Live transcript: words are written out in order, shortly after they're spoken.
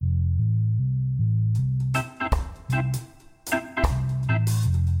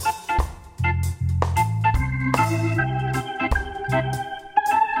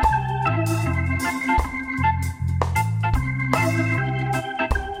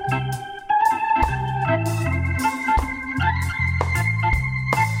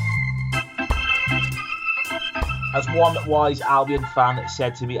one wise Albion fan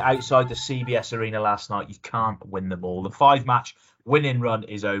said to me outside the CBS Arena last night, you can't win them all. The 5-match winning run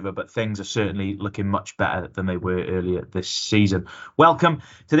is over, but things are certainly looking much better than they were earlier this season. Welcome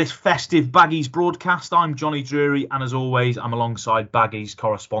to this festive Baggies broadcast. I'm Johnny Drury, and as always, I'm alongside Baggies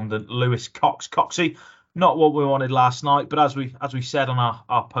correspondent Lewis Cox. Coxie, not what we wanted last night, but as we said on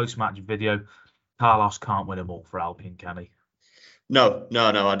our post-match video, Carlos can't win them all for Albion, can he? No.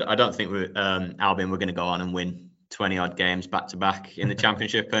 I don't think Albion were going to go on and win 20-odd games back-to-back in the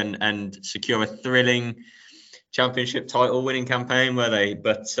Championship and secure a thrilling Championship title-winning campaign, were they?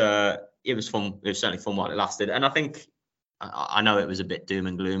 But it was fun. It was certainly fun while it lasted. And I think, I know it was a bit doom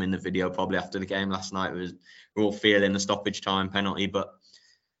and gloom in the video probably after the game last night. We're all feeling the stoppage time penalty, but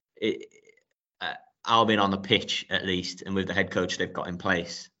Albion on the pitch, at least, and with the head coach they've got in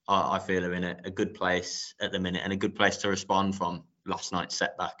place, I feel are in a good place at the minute and a good place to respond from last night's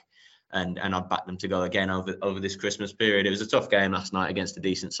setback. And I'd back them to go again over this Christmas period. It was a tough game last night against a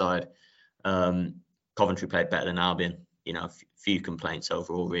decent side. Coventry played better than Albion. You know, few complaints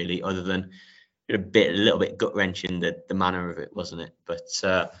overall, really, other than a little bit gut wrenching the manner of it, wasn't it? But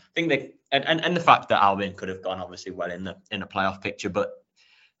I think and the fact that Albion could have gone obviously well in the playoff picture, but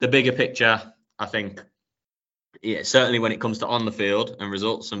the bigger picture, I think, yeah, certainly when it comes to on the field and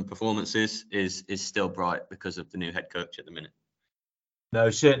results and performances, is still bright because of the new head coach at the minute. No,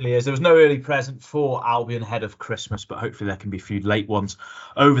 certainly is. There was no early present for Albion ahead of Christmas, but hopefully there can be a few late ones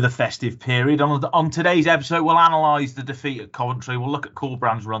over the festive period. On today's episode, we'll analyse the defeat at Coventry. We'll look at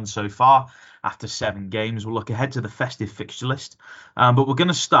Corberan's run so far after 7 games. We'll look ahead to the festive fixture list. But we're going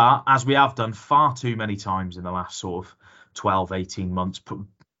to start, as we have done far too many times in the last sort of 12, 18 months,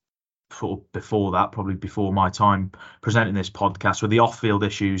 before that, probably before my time presenting this podcast, with the off-field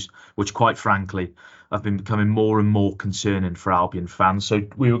issues, which quite frankly have been becoming more and more concerning for Albion fans. So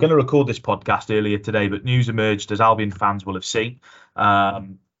we were going to record this podcast earlier today, but news emerged, as Albion fans will have seen, that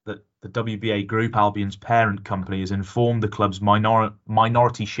the WBA Group, Albion's parent company, has informed the club's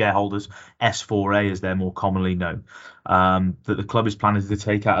minority shareholders, S4A as they're more commonly known, that the club is planning to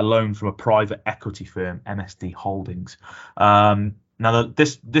take out a loan from a private equity firm, MSD Holdings. Now,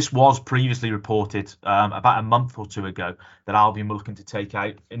 this was previously reported about a month or two ago that Albion were looking to take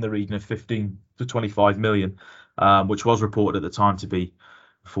out in the region of 15 to 25 million, which was reported at the time to be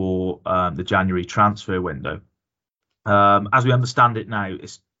for the January transfer window. As we understand it now,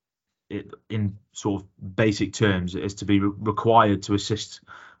 in sort of basic terms, it is to be required to assist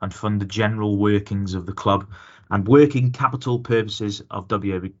and fund the general workings of the club and working capital purposes of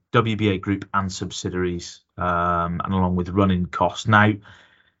WBA Group and subsidiaries, and along with running costs. Now,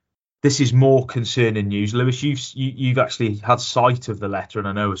 this is more concerning news. Lewis, you've actually had sight of the letter, and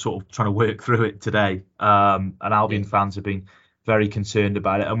I know we're sort of trying to work through it today. And Albion fans have been very concerned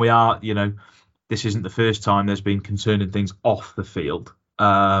about it. And we are, this isn't the first time there's been concerning things off the field.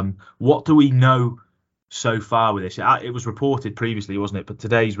 What do we know so far with this? It was reported previously, wasn't it? But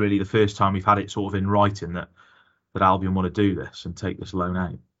today's really the first time we've had it sort of in writing that Albion want to do this and take this loan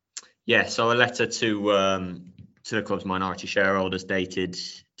out. Yeah, so a letter to the club's minority shareholders dated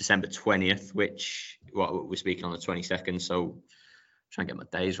December 20th, which we're speaking on the 22nd. So I'm trying to get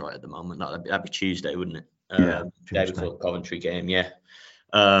my days right at the moment. That'd be Tuesday, wouldn't it? Yeah, day before the Coventry game. Yeah,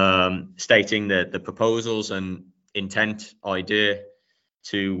 stating the proposals and intent, idea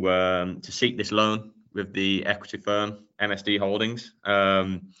to seek this loan with the equity firm MSD Holdings.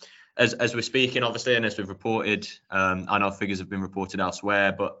 As we're speaking, obviously, and as we've reported, I know figures have been reported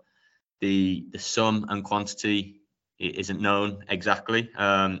elsewhere, but the sum and quantity isn't known exactly.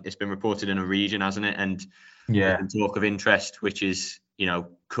 It's been reported in a region, hasn't it? And there's been talk of interest, which is,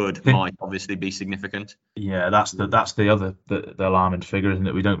 might obviously be significant. Yeah, that's the other the alarming figure, isn't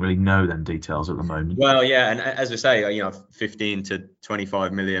it? We don't really know them details at the moment. Well, yeah, and as I say, 15 to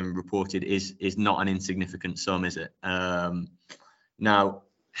 25 million reported is not an insignificant sum, is it? Now,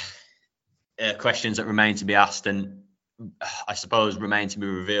 questions that remain to be asked, and I suppose remain to be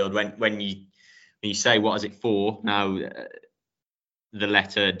revealed when you say what is it for. Now, the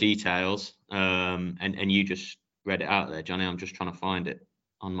letter details, and you just read it out there, Johnny. I'm just trying to find it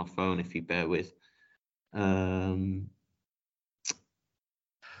on my phone, if you bear with. Bear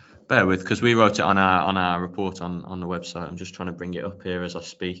with, because we wrote it on our report on the website. I'm just trying to bring it up here as I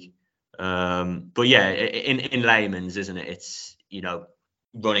speak. But yeah, in layman's, isn't it? It's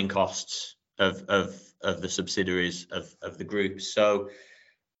running costs of the subsidiaries of the group. So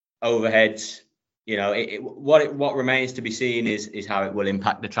overheads, what remains to be seen is how it will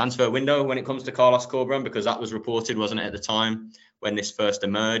impact the transfer window when it comes to Carlos Corberan, because that was reported, wasn't it, at the time when this first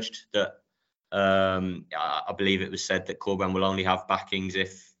emerged, that I believe it was said that Corberan will only have backings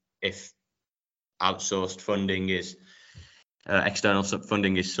if outsourced funding is external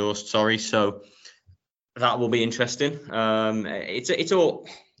funding is sourced. So that will be interesting. It's all,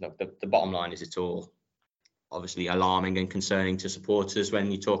 look, the bottom line is it's all obviously alarming and concerning to supporters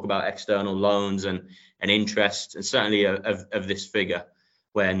when you talk about external loans and interest, and certainly of this figure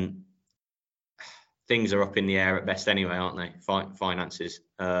when things are up in the air at best anyway, aren't they? Finances,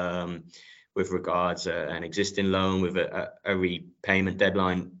 with regards an existing loan with a repayment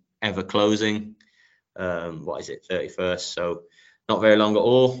deadline ever closing. What is it, 31st? So not very long at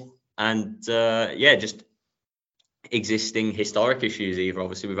all. And just existing historic issues either.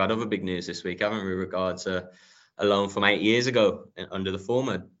 Obviously, we've had other big news this week, haven't we, with regards to a loan from 8 years ago under the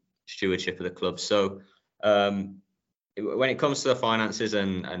former stewardship of the club. So when it comes to the finances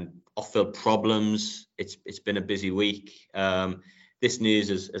and off-field problems, it's been a busy week. This news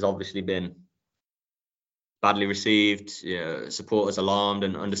has obviously been badly received. Supporters alarmed,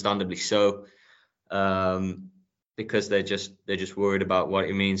 and understandably so, because they're just worried about what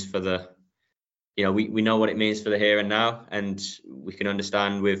it means for the. We know what it means for the here and now, and we can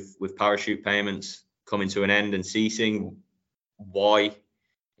understand with parachute payments coming to an end and ceasing why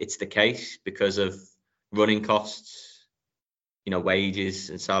it's the case, because of running costs, wages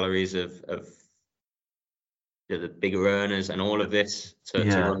and salaries of the bigger earners and all of this to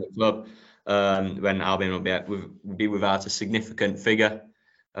run the club. When Albion will be without a significant figure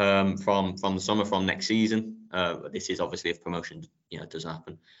from the summer, from next season. This is obviously if promotion doesn't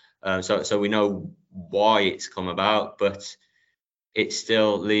happen. So we know why it's come about, but it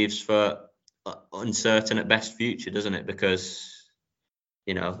still leaves for uncertain at best future, doesn't it? Because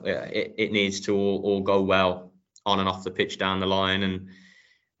it needs to all go well on and off the pitch down the line, and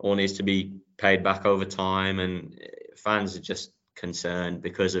all needs to be paid back over time. And fans are just concerned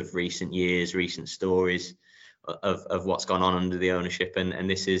because of recent stories of what's gone on under the ownership, and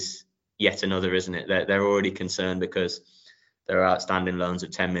this is yet another, isn't it? They're already concerned because there are outstanding loans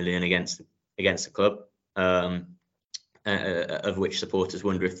of 10 million against the club, of which supporters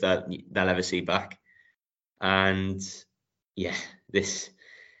wonder if they'll ever see back. And this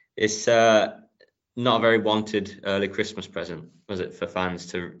is not a very wanted early Christmas present, was it, for fans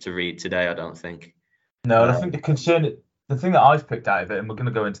to read today? I don't think. No, and I think the thing that I've picked out of it, and we're going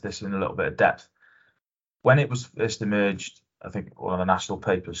to go into this in a little bit of depth, when it was first emerged, I think one of the national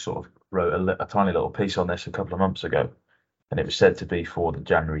papers sort of wrote a tiny little piece on this a couple of months ago, and it was said to be for the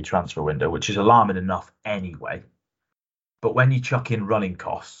January transfer window, which is alarming enough anyway. But when you chuck in running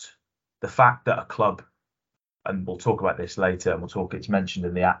costs, the fact that a club, and we'll talk about this later, and it's mentioned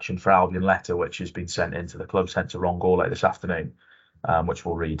in the Action for Albion letter, which has been sent into the club, sent to Ron Gourlay this afternoon, which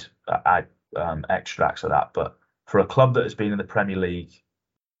we'll read extracts of that. But for a club that has been in the Premier League,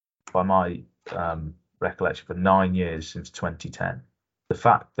 by my recollection, for 9 years since 2010, the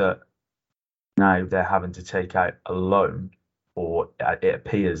fact that now they're having to take out a loan, or it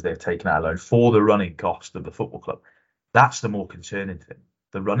appears they've taken out a loan for the running cost of the football club, that's the more concerning thing.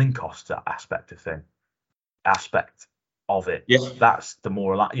 The running costs aspect of it. Yeah. That's the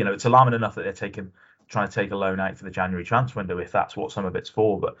more, it's alarming enough that they're trying to take a loan out for the January transfer window, if that's what some of it's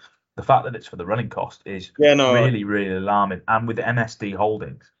for. But the fact that it's for the running cost is really, really alarming. And with the MSD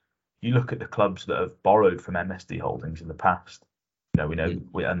Holdings, you look at the clubs that have borrowed from MSD Holdings in the past.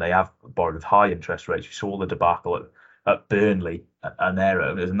 And they have borrowed with high interest rates. You saw the debacle at Burnley and their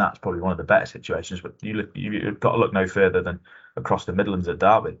owners, and that's probably one of the better situations. But you've got to look no further than across the Midlands at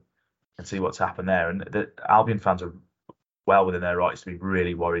Derby and see what's happened there. And the Albion fans are well within their rights to be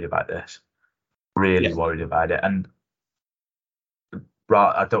really worried about this, worried about it. And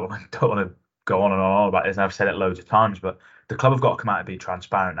I don't want to go on and on about this, and I've said it loads of times, but the club have got to come out and be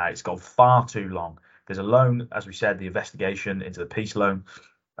transparent now. It's gone far too long. There's a loan, as we said, the investigation into the peace loan.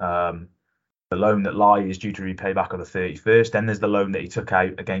 The loan that Lai is due to repay back on the 31st. Then there's the loan that he took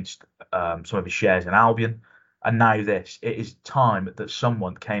out against some of his shares in Albion. And now this. It is time that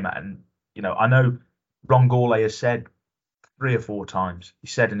someone came out and, I know Ron Gourlay has said 3 or 4 times. He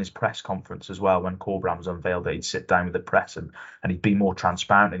said in his press conference as well, when Corberán was unveiled, that he'd sit down with the press and he'd be more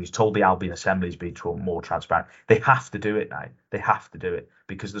transparent. And he's told the Albion Assembly to be more transparent. They have to do it now. They have to do it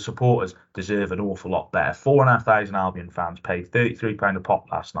because the supporters deserve an awful lot better. 4,500 Albion fans paid £33 a pop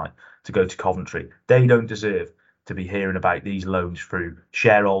last night to go to Coventry. They don't deserve to be hearing about these loans through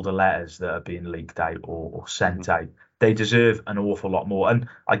shareholder letters that are being leaked out or sent out. They deserve an awful lot more. And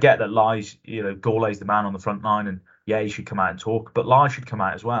I get that Gourlay's the man on the front line, and he should come out and talk, but Lai should come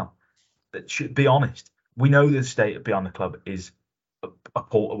out as well. That should be honest. We know the state beyond the club is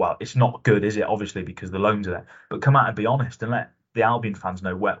well, it's not good, is it? Obviously, because the loans are there. But come out and be honest and let the Albion fans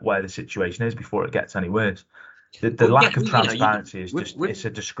know where the situation is before it gets any worse. The lack of transparency is just it's a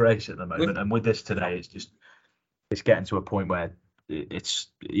disgrace at the moment. And with this today, it's just it's getting to a point where it's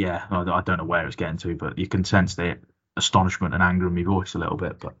I don't know where it's getting to, but you can sense the astonishment and anger in my voice a little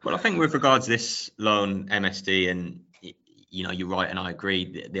bit. But well, I think with regards to this loan, MSD, and you're right, and I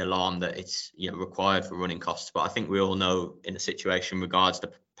agree, the alarm that it's required for running costs. But I think we all know in the situation regards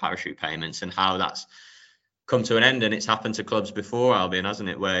to parachute payments and how that's come to an end, and it's happened to clubs before, Albion, hasn't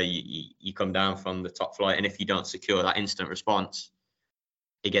it? Where you come down from the top flight, and if you don't secure that instant response,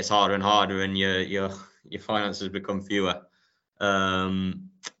 it gets harder and harder, and your finances become fewer. And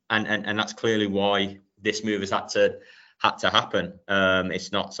that's clearly why this move has had to happen.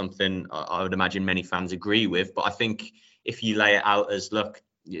 It's not something I would imagine many fans agree with, but I think if you lay it out as, look,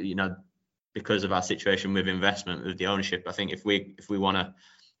 because of our situation with investment, with the ownership, I think if we want to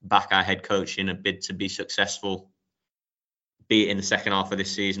back our head coach in a bid to be successful, be it in the second half of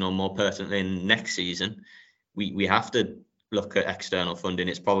this season or more pertinently in next season, we have to look at external funding.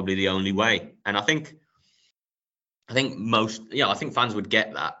 It's probably the only way. And I think fans would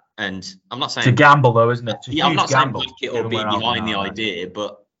get that. And I'm not saying it's a gamble, though, isn't it? It's a huge I'm not gamble, saying back it or be behind the idea,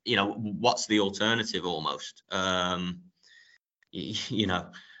 but what's the alternative almost?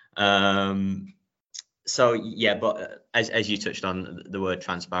 So yeah, but as you touched on the word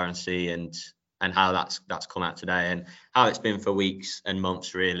transparency and how that's come out today and how it's been for weeks and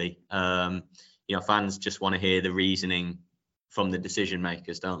months, really. Fans just want to hear the reasoning from the decision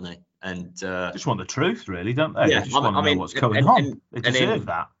makers, don't they? And just want the truth, really, don't they? Yeah, they just want to know what's going on. They deserve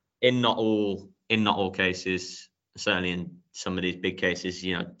that. In not all cases, certainly in some of these big cases,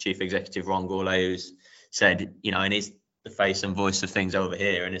 Chief Executive Ron Gourlay, who's said, and is the face and voice of things over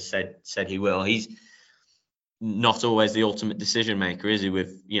here, and has said he will. He's not always the ultimate decision maker, is he?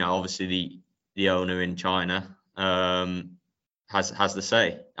 With obviously the owner in China has the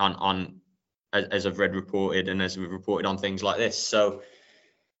say on as I've read reported and as we've reported on things like this. So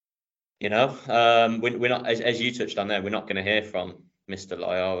we're not, as you touched on there, we're not going to hear from Mr.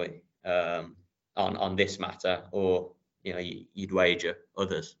 Lai, are we, on this matter, or you'd wager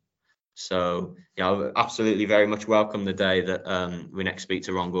others. So absolutely very much welcome the day that we next speak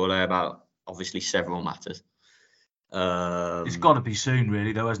to Ron Gourlay about obviously several matters. It's got to be soon,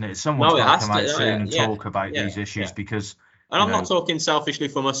 really, though, hasn't it? Someone's got to come out soon and talk about these issues because. And I'm not talking selfishly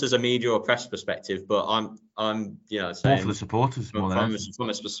from us as a media or press perspective, but I'm saying more for the supporters more than from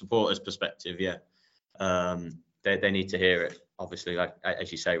a supporters perspective, they need to hear it, obviously, like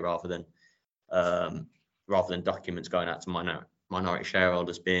as you say, rather than documents going out to minority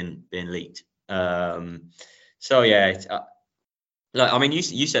shareholders being leaked. So yeah,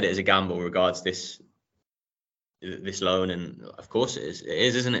 you said it as a gamble regards this loan, and of course it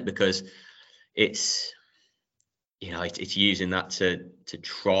is, isn't it? Because it's it's using that to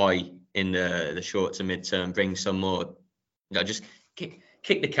try in the short to mid term bring some more, just kick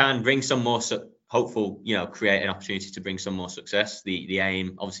the can, bring some more hopeful, create an opportunity to bring some more success. The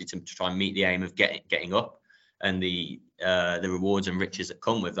aim, obviously, to try and meet the aim of getting up and the rewards and riches that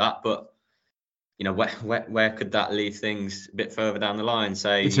come with that. But where could that leave things a bit further down the line?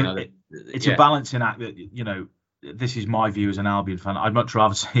 Say it's a balancing act that this is my view as an Albion fan. I'd much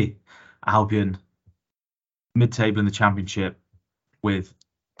rather see Albion mid-table in the Championship with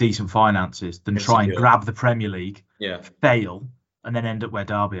decent finances than try and grab the Premier League, fail, and then end up where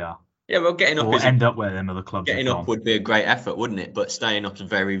Derby are. Yeah, well, getting up end up where them other clubs are. Getting up would be a great effort, wouldn't it? But staying up is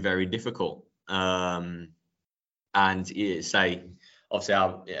very, very difficult. And say, obviously,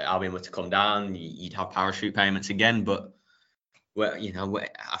 Albion were to come down, you'd have parachute payments again. But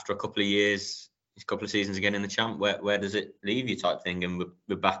after a couple of years, a couple of seasons again in the champ, where does it leave you, type thing? And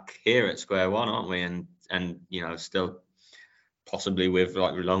we're back here at square one, aren't we? And still possibly with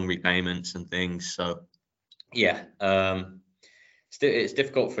like loan repayments and things. So it's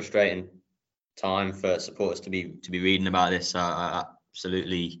difficult, frustrating time for supporters to be reading about this. I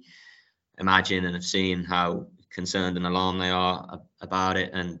absolutely imagine and have seen how concerned and alarmed they are about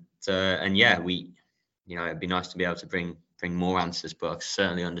it. And we it'd be nice to be able to bring more answers, but I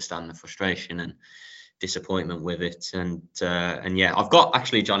certainly understand the frustration and disappointment with it. And I've got,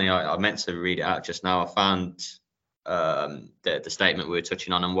 actually, Johnny, I meant to read it out just now. I found the statement we were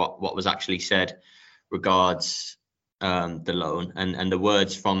touching on and what was actually said regards the loan, and the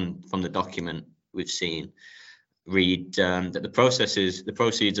words from the document we've seen read that the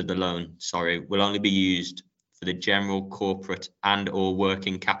proceeds of the loan, will only be used for the general corporate and or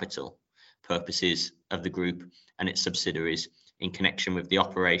working capital purposes of the group and its subsidiaries in connection with the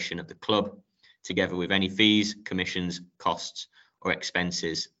operation of the club, together with any fees, commissions, costs, or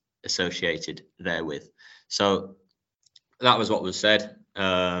expenses associated therewith. So that was what was said.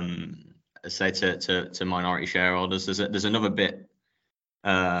 Say to minority shareholders. There's another bit.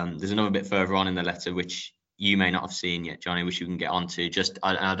 There's another bit further on in the letter which you may not have seen yet, Johnny, which you can get onto. Just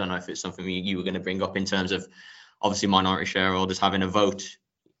I don't know if it's something you were going to bring up in terms of obviously minority shareholders having a vote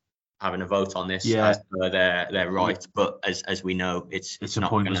on this as per their right, but as we know, it's a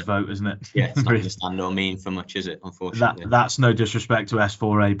pointless vote, isn't it? Yeah, it's not going to stand or mean for much, is it? Unfortunately, that's no disrespect to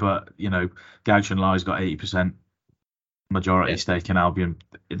S4A, but Gouch and Lie's got 80% majority stake in Albion.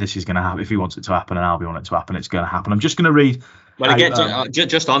 This is going to happen. If he wants it to happen and Albion want it to happen, it's going to happen. I'm just going to read. Well, again,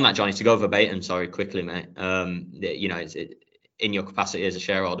 just on that, Johnny, to go verbatim, sorry, quickly, mate. In your capacity as a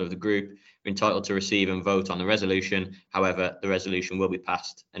shareholder of the group, you're entitled to receive and vote on the resolution. However, the resolution will be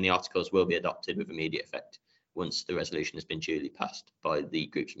passed and the articles will be adopted with immediate effect once the resolution has been duly passed by the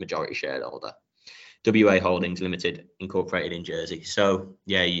group's majority shareholder, WA Holdings Limited, incorporated in Jersey. So,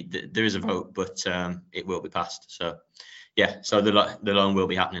 yeah, there is a vote, but it will be passed. So, yeah, so the loan will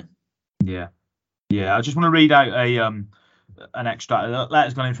be happening. Yeah. I just want to read out an extract. A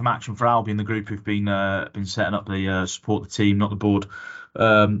letter's gone in from Action for Albion, the group who've been setting up the support the team, not the board,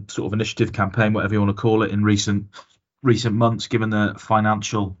 sort of initiative campaign, whatever you want to call it, in recent months, given the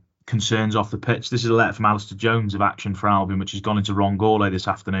financial concerns off the pitch. This is a letter from Alistair Jones of Action for Albion, which has gone into Ron Gourlay this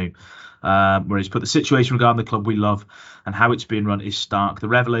afternoon, where he's put: the situation regarding the club we love and how it's being run is stark. The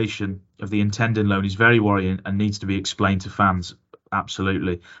revelation of the intended loan is very worrying and needs to be explained to fans.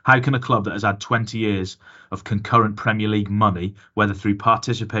 Absolutely. How can a club that has had 20 years of concurrent Premier League money, whether through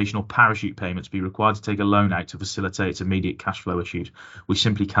participation or parachute payments, be required to take a loan out to facilitate its immediate cash flow issues? We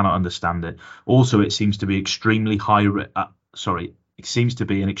simply cannot understand it. Also, it seems to be an extremely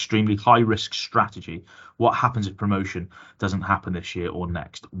high risk strategy. What happens if promotion doesn't happen this year or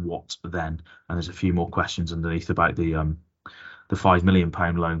next? What then? And there's a few more questions underneath about the £5 million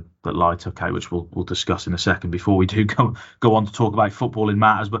loan that Lie took out, which we'll discuss in a second before we do go on to talk about footballing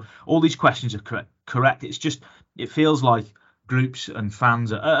matters. But all these questions are correct. It's just, it feels like groups and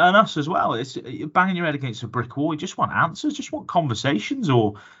fans and us as well, you're banging your head against a brick wall. You just want answers, just want conversations,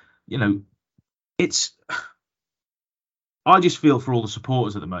 or I just feel for all the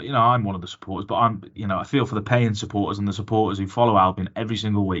supporters at the moment. I'm one of the supporters, but I feel for the paying supporters and the supporters who follow Albion every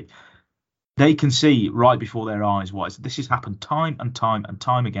single week. They can see right before their eyes this has happened time and time and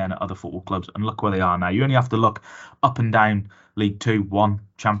time again at other football clubs, and look where they are now. You only have to look up and down League 2, 1,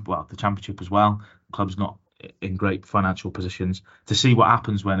 the Championship as well. The club's not in great financial positions, to see what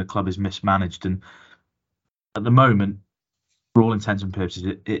happens when a club is mismanaged. And at the moment, for all intents and purposes,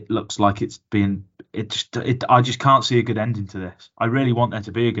 it looks like it's been. I just can't see a good ending to this. I really want there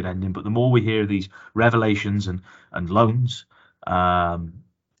to be a good ending, but the more we hear these revelations and loans, I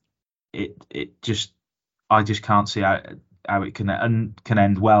just can't see how it can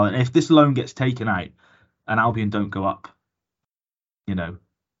end well. And if this loan gets taken out and Albion don't go up,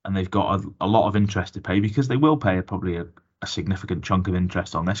 and they've got a lot of interest to pay, because they will pay probably a significant chunk of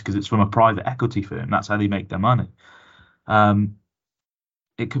interest on this, because it's from a private equity firm. That's how they make their money.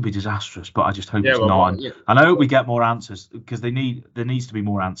 It could be disastrous, but I just hope it's not. And I hope we get more answers, because there needs to be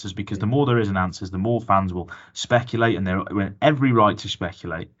more answers, because the more there is answers, the more fans will speculate, and they're in every right to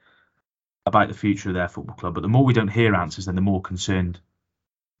speculate about the future of their football club. But the more we don't hear answers, then the more concerned,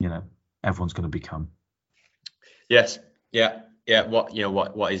 everyone's going to become. Yes. Yeah.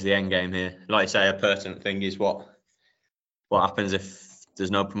 What is the end game here? Like I say, a pertinent thing is what happens if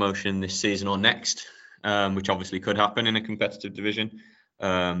there's no promotion this season or next, which obviously could happen in a competitive division.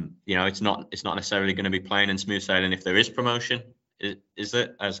 It's not necessarily going to be plain and smooth sailing if there is promotion, is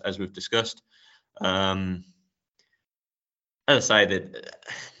it? As we've discussed. As I say, that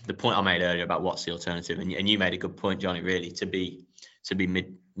the point I made earlier about what's the alternative, and you made a good point, Johnny. Really, to be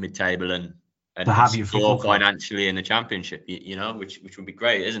mid-table and to have you financially in the Championship, which would be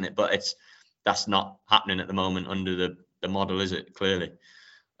great, isn't it? But that's not happening at the moment under the model, is it? Clearly.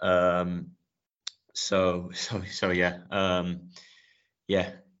 So yeah.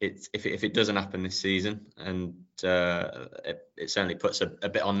 If it doesn't happen this season, and it certainly puts a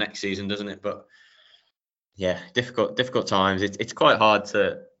bit on next season, doesn't it? But yeah, difficult times. It's quite hard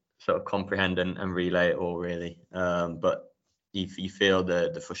to sort of comprehend and relay it all, really. But you feel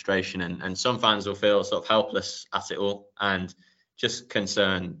the frustration, and some fans will feel sort of helpless at it all, and just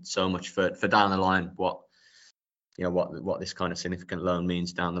concerned so much for down the line, what this kind of significant loan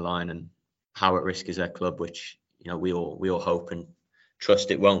means down the line, and how at risk is their club, which we all hope and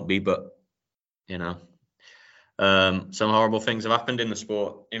trust it won't be. But some horrible things have happened in the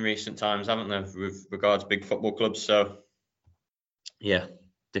sport in recent times, haven't there, with regards to big football clubs? So yeah,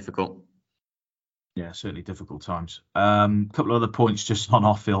 difficult. Yeah, certainly difficult times. Couple of other points just on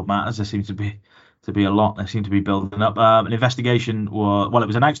off-field matters. There seems to be a lot. They seem to be building up. An investigation it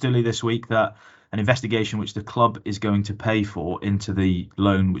was announced earlier this week that an investigation which the club is going to pay for into the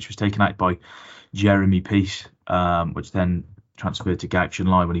loan which was taken out by Jeremy Peace, which then transferred to Gaucho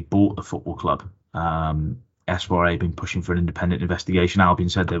Line when he bought the football club. S4A been pushing for an independent investigation. Albion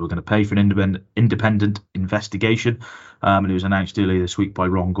said they were going to pay for an independent investigation, and it was announced earlier this week by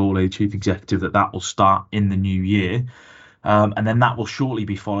Ron Gourlay, Chief Executive, that will start in the new year. And then that will shortly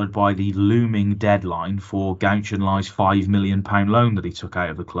be followed by the looming deadline for Gaucho Line's £5 million loan that he took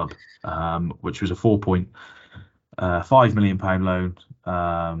out of the club, which was a £4.5 million loan.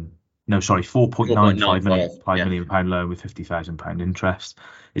 £4.95 million loan with £50,000 interest.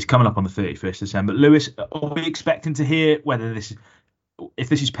 It's coming up on the 31st December. Lewis, are we expecting to hear if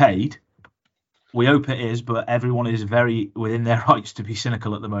this is paid? We hope it is, but everyone is very within their rights to be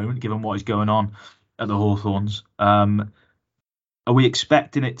cynical at the moment, given what is going on at the Hawthorns. Are we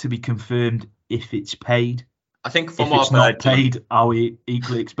expecting it to be confirmed if it's paid? I think if it's not paid, are we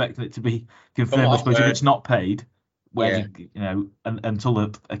equally expecting it to be confirmed? I suppose if it's not paid, until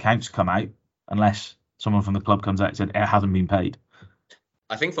the accounts come out, unless someone from the club comes out and said it hasn't been paid.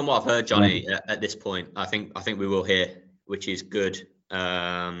 I think from what I've heard, Johnny, at this point, I think we will hear, which is good.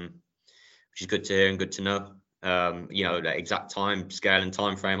 Which is good to hear and good to know. The exact time scale and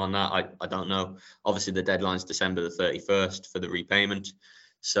time frame on that, I don't know. Obviously, the deadline's December the 31st for the repayment.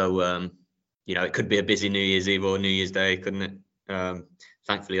 So, it could be a busy New Year's Eve or New Year's Day, couldn't it?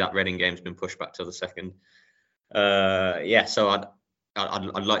 Thankfully, that Reading game's been pushed back till the 2nd. So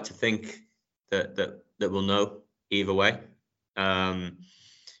I'd like to think that we'll know either way,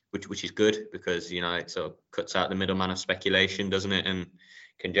 which is good, because it sort of cuts out the middleman of speculation, doesn't it, and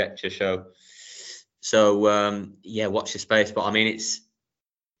conjecture. So watch the space. But I mean, it's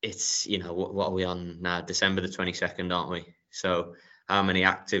what are we on now? December the 22nd, aren't we? So how many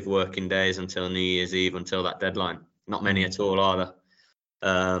active working days until New Year's Eve, until that deadline? Not many at all, are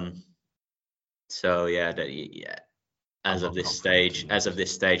there? As of this stage,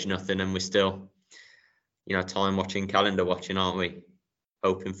 nothing, and we're still, time watching, calendar watching, aren't we?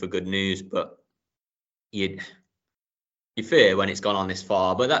 Hoping for good news, but you fear when it's gone on this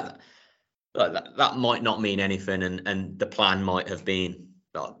far. But that might not mean anything, and the plan might have been,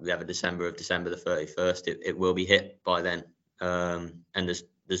 we have a December the 31st. It will be hit by then, and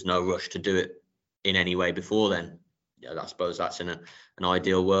there's no rush to do it in any way before then. I suppose that's in an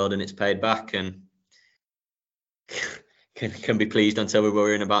ideal world, and it's paid back, and can be pleased until we're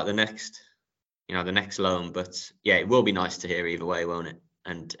worrying about the next loan. But it will be nice to hear either way, won't it?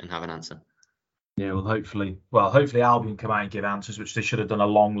 And have an answer. Yeah, hopefully Albion come out and give answers, which they should have done a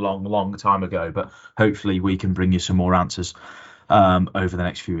long time ago. But hopefully we can bring you some more answers over the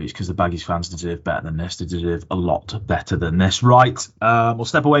next few weeks, because the Baggies fans deserve better than this. They deserve a lot better than this. Right, we'll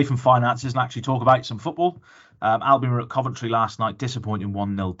step away from finances and actually talk about some football. Albion were at Coventry last night, disappointing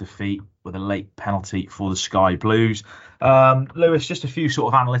 1-0 defeat with a late penalty for the Sky Blues. Lewis, just a few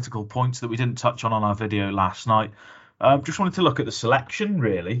sort of analytical points that we didn't touch on our video last night. Just wanted to look at the selection,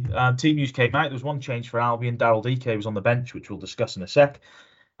 really. Team news came out. There was one change for Albion. Daryl Dike was on the bench, which we'll discuss in a sec.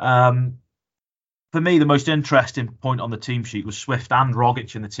 For me, the most interesting point on the team sheet was Swift and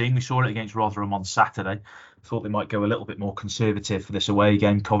Rogic in the team. We saw it against Rotherham on Saturday. Thought they might go a little bit more conservative for this away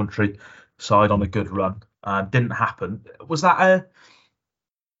game. Coventry side on a good run. Didn't happen. Was that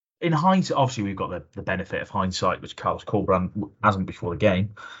in hindsight? Obviously, we've got the benefit of hindsight, which Carlos Corberán hasn't before the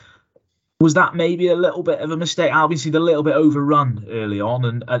game. Was that maybe a little bit of a mistake? Obviously, a little bit overrun early on,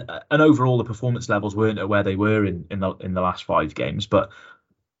 and overall the performance levels weren't at where they were in the last 5 games. But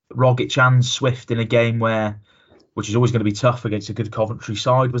Rogic and Swift in a game which is always going to be tough against a good Coventry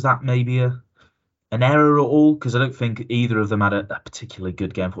side, was that maybe an error at all? Because I don't think either of them had a particularly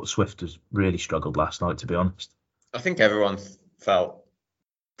good game. I thought Swift has really struggled last night, to be honest. I think everyone felt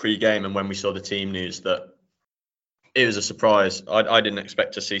pre-game and when we saw the team news that it was a surprise. I didn't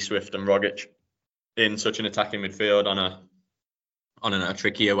expect to see Swift and Rogic in such an attacking midfield on a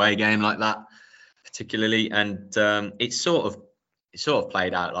tricky away game like that, particularly. And it sort of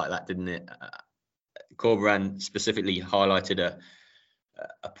played out like that, didn't it? Corberán specifically highlighted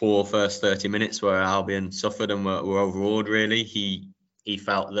a poor first 30 minutes where Albion suffered and were overawed. Really, he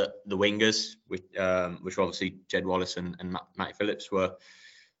felt that the wingers, which were obviously Jed Wallace and Matty Phillips, were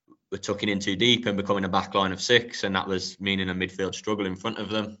tucking in too deep and becoming a back line of 6, and that was meaning a midfield struggle in front of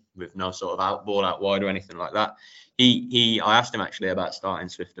them with no sort of ball out wide or anything like that. I asked him actually about starting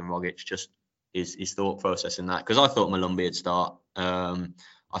Swift and Rogic, just his thought process in that, because I thought Malumbi would start. I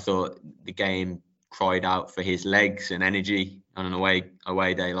thought the game cried out for his legs and energy on an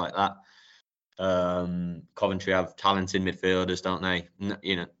away day like that. Coventry have talented midfielders, don't they?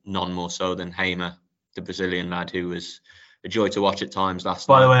 None more so than Hamer, the Brazilian lad who was a joy to watch at times last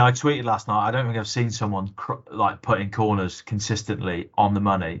By night. the way, I tweeted last night. I don't think I've seen someone like putting corners consistently on the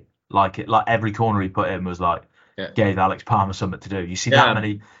money. Like every corner he put in was like gave Alex Palmer something to do. You see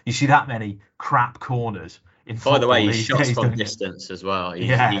that many crap corners in football. By the way, he these shot days, from distance as well.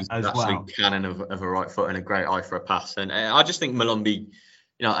 He's as an absolute cannon of a right foot and a great eye for a pass. And I just think Molumby,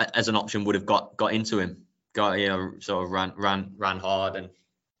 as an option, would have got into him. Sort of ran hard and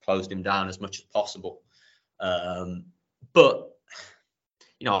closed him down as much as possible. But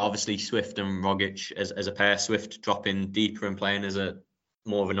obviously Swift and Rogic as a pair, Swift dropping deeper and playing as a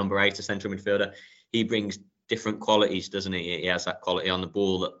more of a number 8, a central midfielder. He brings different qualities, doesn't he? He has that quality on the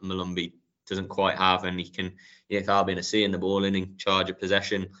ball that Molumby doesn't quite have, and he can, if Albion are seeing the ball in charge of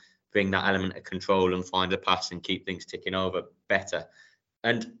possession, bring that element of control and find a pass and keep things ticking over better.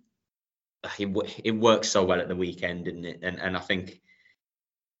 And it works so well at the weekend, didn't it? And I think,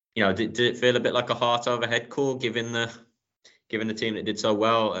 did it feel a bit like a heart over head call given the team that did so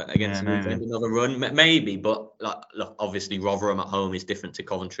well against the weekend? Another run, maybe, but look, obviously Rotherham at home is different to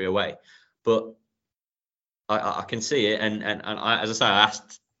Coventry away, but I can see it, and I, as I say, I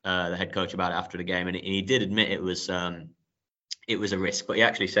asked the head coach about it after the game, and he did admit it was a risk, but he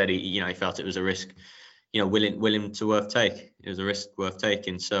actually said he felt it was a risk, willing to take. It was a risk worth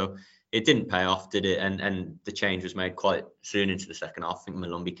taking. So it didn't pay off, did it? And the change was made quite soon into the second half. I think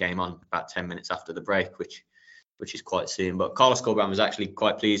Molumby came on about 10 minutes after the break, which is quite soon. But Carlos Corberán was actually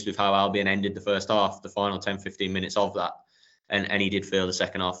quite pleased with how Albion ended the first half, the final 10-15 minutes of that, and he did feel the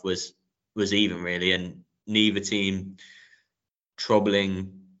second half was even, really, and neither team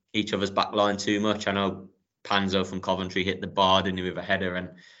troubling each other's back line too much. I know Panzo from Coventry hit the bar, didn't he, with a header, and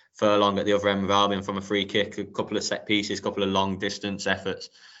Furlong at the other end of Albion from a free kick, a couple of set pieces, a couple of long distance efforts.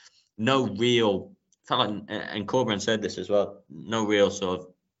 No real, and Corberán said this as well, no real sort of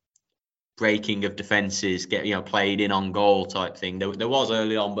breaking of defences, played in on goal type thing. There was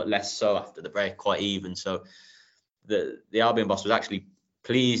early on, but less so after the break, quite even. So the Albion boss was actually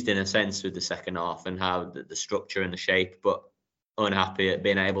pleased in a sense with the second half and how the structure and the shape, but unhappy at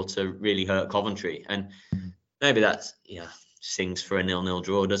being able to really hurt Coventry. And maybe that's sings for a 0-0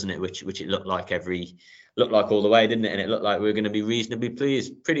 draw, doesn't it? Which it looked like all the way, didn't it? And it looked like we were going to be reasonably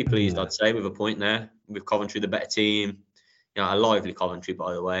pleased, pretty pleased, I'd say, with a point there, with Coventry the better team. A lively Coventry,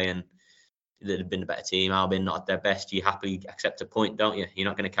 by the way, and that had been the better team. Albion not at their best. You happily accept a point, don't you? You're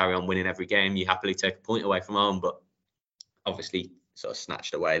not going to carry on winning every game. You happily take a point away from home, but obviously sort of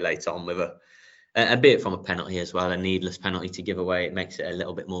snatched away late on with a bit from a penalty as well, a needless penalty to give away. It makes it a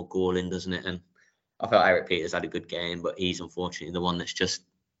little bit more galling, doesn't it? And I felt Eric Peters had a good game, but he's unfortunately the one that's just,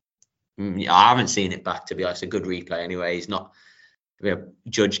 I haven't seen it back, to be honest. A good replay anyway. He's not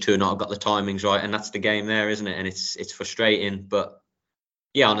judged to not have got the timings right, and that's the game there, isn't it? And it's frustrating, but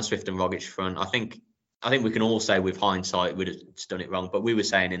yeah, on a Swift and Rogic front, I think we can all say with hindsight we'd have done it wrong. But we were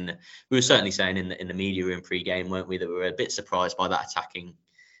certainly saying in the media room pre-game, weren't we, that we were a bit surprised by that attacking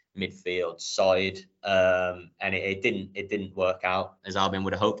midfield side, and it didn't work out as Albion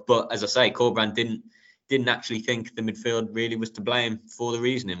would have hoped. But as I say, Corberán didn't actually think the midfield really was to blame for the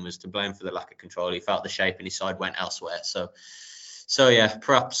reasoning, was to blame for the lack of control. He felt the shape and his side went elsewhere. So yeah,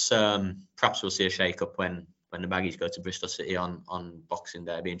 perhaps we'll see a shake-up when the Baggies go to Bristol City on Boxing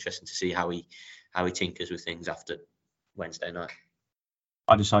Day. It'll be interesting to see how he tinkers with things after Wednesday night.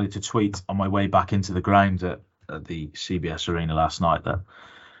 I decided to tweet on my way back into the ground at the CBS Arena last night that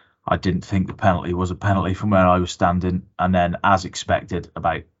I didn't think the penalty was a penalty from where I was standing, and then, as expected,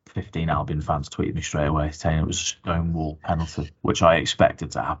 about 15 Albion fans tweeted me straight away saying it was a Stonewall penalty, which I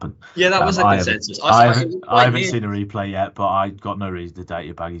expected to happen. Yeah, that was a consensus. I haven't seen a replay yet, but I got no reason to doubt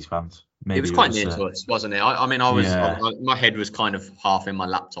you, Baggies fans. Maybe it was quite near to us, wasn't it? I mean, my head was kind of half in my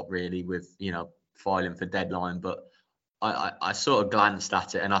laptop, really, with filing for deadline, but I sort of glanced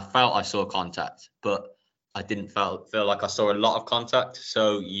at it and I felt I saw contact, but I didn't feel like I saw a lot of contact.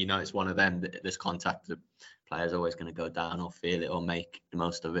 So it's one of them that there's contact. The player's always going to go down or feel it or make the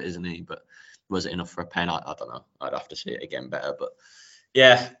most of it, isn't he? But was it enough for a pen? I don't know. I'd have to see it again better. But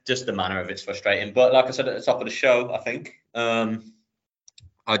yeah, just the manner of it's frustrating. But like I said at the top of the show, I think I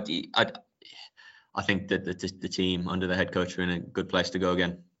think that the team under the head coach are in a good place to go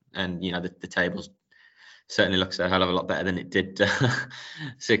again, and the tables certainly looks a hell of a lot better than it did,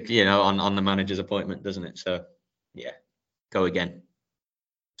 on the manager's appointment, doesn't it? So yeah, go again.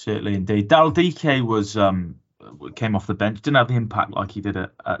 Certainly indeed. Daryl Dike was came off the bench, didn't have the impact like he did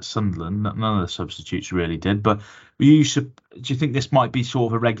at Sunderland. None of the substitutes really did. But do you think this might be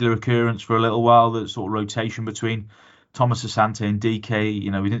sort of a regular occurrence for a little while? That sort of rotation between Thomas Asante and Dike.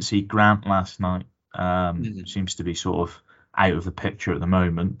 We didn't see Grant last night. Seems to be sort of out of the picture at the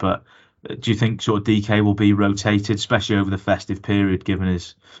moment. But Do you think sort of DK will be rotated, especially over the festive period, given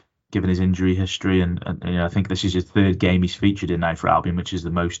his injury history? And I think this is his third game he's featured in now for Albion, which is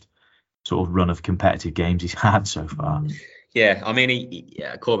the most sort of run of competitive games he's had so far. Yeah, I mean,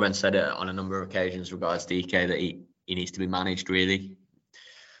 Corberan said it on a number of occasions regards DK that he needs to be managed really,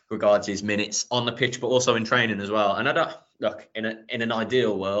 regards his minutes on the pitch, but also in training as well. And I don't look in an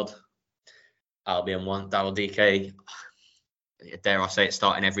ideal world, Albion want Daryl DK. Dare I say it,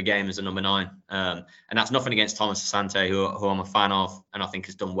 starting every game as a number 9. And that's nothing against Thomas Asante, who I'm a fan of and I think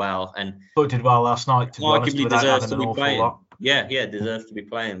has done well. And did well last night, to be honest, without having an awful lot. Yeah, deserves to be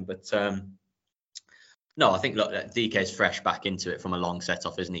playing. But no, I think, look, DK's fresh back into it from a long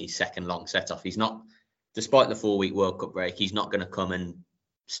set-off, isn't he? Second long set-off. He's not, despite the 4-week World Cup break, he's not going to come and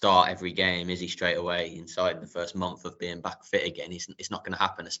start every game, is he, straight away inside the first month of being back fit again? It's not going to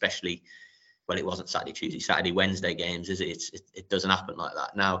happen, especially... Well, it wasn't Saturday, Tuesday, Saturday, Wednesday games, is it? It doesn't happen like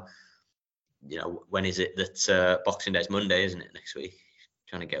that. Now, when is it that Boxing Day is Monday, isn't it, next week?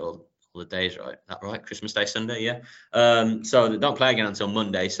 Trying to get all the days right. That right? Christmas Day, Sunday, yeah. So they don't play again until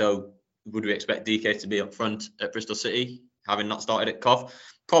Monday. So would we expect DK to be up front at Bristol City, having not started at Cov?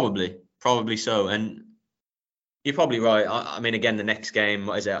 Probably so. And you're probably right. I mean, again, the next game,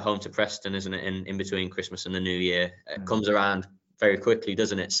 what is it, at home to Preston, isn't it, in between Christmas and the New Year? It comes around very quickly,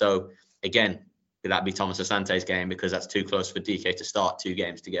 doesn't it? So, again, could that be Thomas Asante's game, because that's too close for DK to start 2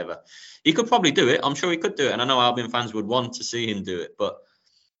 games together? He could probably do it. I'm sure he could do it. And I know Albion fans would want to see him do it. But,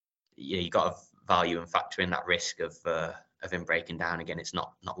 yeah, you got to value and factor in that risk of him breaking down again. It's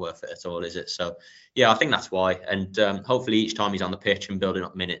not worth it at all, is it? So, yeah, I think that's why. And hopefully each time he's on the pitch and building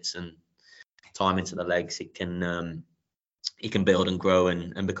up minutes and time into the legs, he can build and grow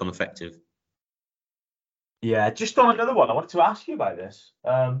and become effective. Yeah, just on another one, I wanted to ask you about this.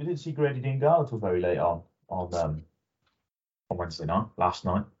 We didn't see Grady Diangana until very late on Wednesday night, last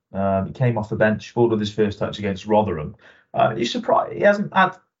night. He came off the bench, scored with his first touch against Rotherham. He's surprised he hasn't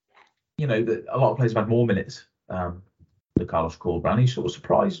had, a lot of players have had more minutes than Carlos Corberan. He's sort of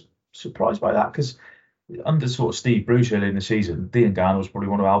surprised by that, because under sort of Steve Bruce early in the season, Diangana was probably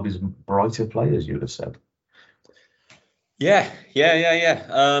one of Albion's brighter players, you would have said. Yeah.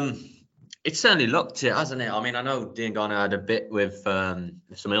 It's certainly looked it, hasn't it? I mean, I know Diangana had a bit with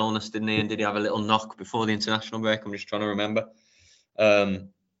some illness, didn't he? And did he have a little knock before the international break? I'm just trying to remember.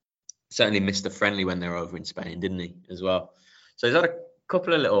 Certainly missed the friendly when they were over in Spain, didn't he, as well? So he's had a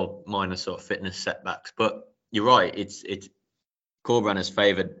couple of little minor sort of fitness setbacks. But you're right, it's Corberan has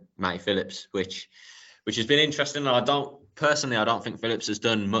favoured Matty Phillips, which has been interesting. I don't think Phillips has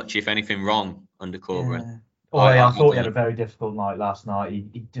done much, if anything, wrong under Corberan. Yeah. I thought he had a very difficult night last night.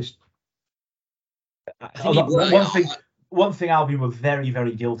 He just... One thing Albion were very,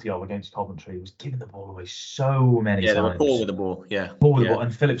 very guilty of against Coventry was giving the ball away so many times. Yeah, they were poor with the ball. Yeah, ball,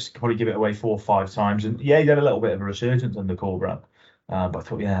 and Phillips could probably give it away 4 or 5 times. And yeah, he had a little bit of a resurgence under Corberan,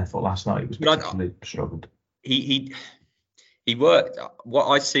 but I thought last night he was particularly struggled. He worked. What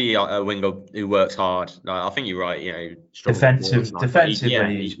I see a winger who works hard. I think you're right. Defensively, I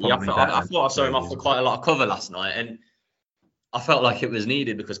thought I saw him off for quite a lot of cover last night, and I felt like it was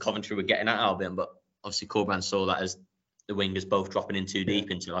needed because Coventry were getting at Albion, but obviously Corberan saw that as the wingers both dropping in too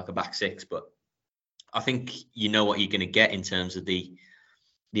deep into like a back 6. But I think you know what you're going to get in terms of the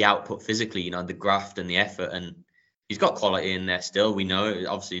output physically, the graft and the effort, and he's got quality in there still. We know it.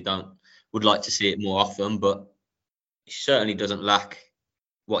 Obviously would like to see it more often, but he certainly doesn't lack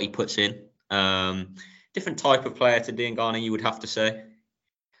what he puts in. Different type of player to Diangana, you would have to say,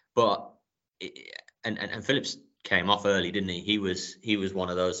 but and Phillips came off early, didn't he? He was one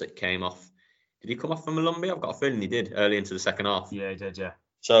of those that came off. Did he come off from Columbia? I've got a feeling he did early into the second half. Yeah, he did, yeah.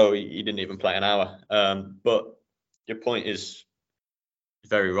 So he didn't even play an hour. But your point is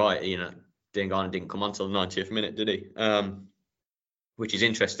very right. Diangana didn't come on till the 90th minute, did he? Which is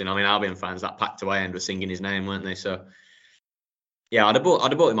interesting. I mean, Albion fans, that packed away end were singing his name, weren't they? So yeah, I'd have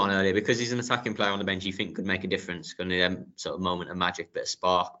brought him on earlier because he's an attacking player on the bench you think could make a difference, could need a sort of moment of magic, bit of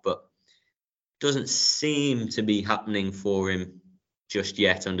spark, but doesn't seem to be happening for him just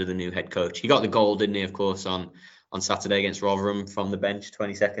yet under the new head coach. He got the goal, didn't he, of course, on Saturday against Rotherham from the bench,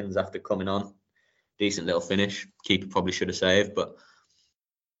 20 seconds after coming on. Decent little finish. Keeper probably should have saved, but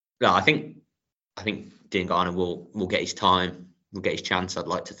no, I think Diangana will get his time, will get his chance. I'd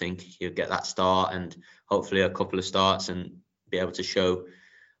like to think he'll get that start and hopefully a couple of starts and be able to show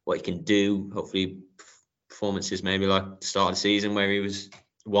what he can do. Hopefully performances maybe like the start of the season where he was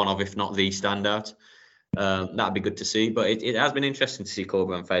one of, if not the standout. That'd be good to see. But it has been interesting to see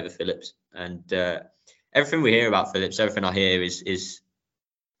Corberan favour Phillips. And everything we hear about Phillips, everything I hear is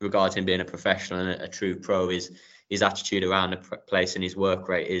regarding him being a professional and a true pro is his attitude around the place and his work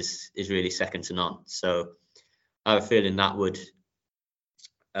rate is really second to none. So I have a feeling that would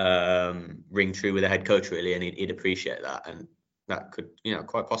ring true with the head coach really, and he'd appreciate that, and that could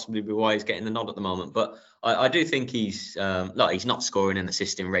quite possibly be why he's getting the nod at the moment. But I do think he's not scoring and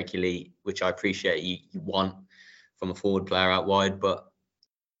assisting regularly, which I appreciate. You want from a forward player out wide, but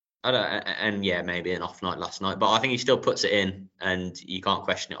maybe an off night last night, but I think he still puts it in, and you can't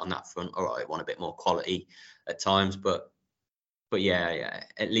question it on that front. All right, want a bit more quality at times, but yeah,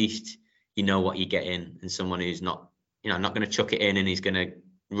 at least you know what you get in, and someone who's not going to chuck it in, and he's going to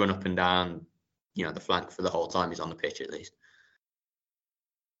run up and down, the flank for the whole time he's on the pitch at least.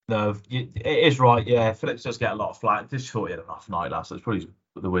 No, it is right. Yeah, Phillips does get a lot of flack. Just thought he had an off night last. It's probably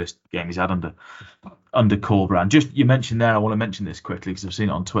the worst game he's had under Corberán. Just you mentioned there, I want to mention this quickly because I've seen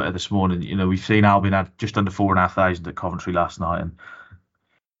it on Twitter this morning. We've seen Albion had just under 4,500 at Coventry last night, and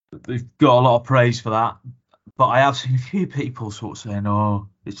they've got a lot of praise for that. But I have seen a few people sort of saying, "Oh,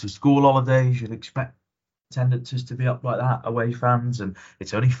 it's a school holidays. You'd expect attendances to be up like that, away fans, and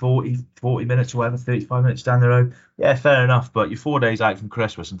it's only 40 minutes or whatever, 35 minutes down the road." Yeah, fair enough, but you're 4 days out from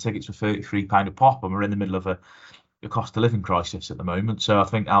Christmas and tickets for £33 a pop, and we're in the middle of a cost of living crisis at the moment. So I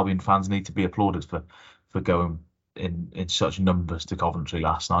think Albion fans need to be applauded for going in such numbers to Coventry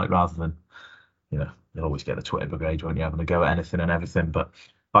last night, rather than, you'll always get the Twitter brigade when you're having a go at anything and everything. But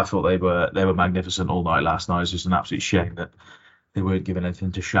I thought they were magnificent all night last night. It's just an absolute shame that they weren't given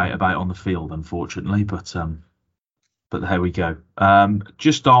anything to shout about on the field, unfortunately. But there we go.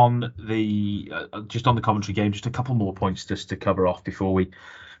 Just on the Coventry game, just a couple more points just to cover off before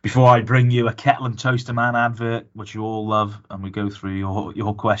I bring you a Kettle and Toaster Man advert, which you all love, and we go through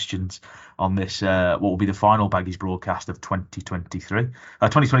your questions on this. What will be the final Baggies broadcast of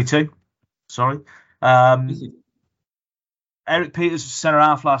 2022? Sorry. Eric Peters, centre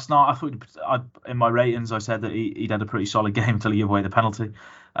half last night. I thought in my ratings I said that he'd had a pretty solid game until he gave away the penalty.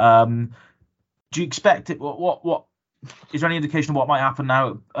 Do you expect it? What is there any indication of what might happen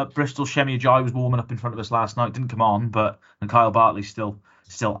now at Bristol? Shemi Ajayi was warming up in front of us last night, didn't come on, and Kyle Bartley's still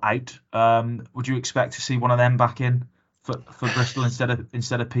out. Would you expect to see one of them back in for Bristol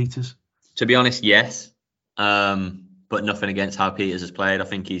instead of Peters? To be honest, yes. But nothing against how Peters has played. I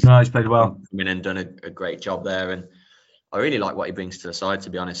think he's played well. Come in and done a great job there, and I really like what he brings to the side, to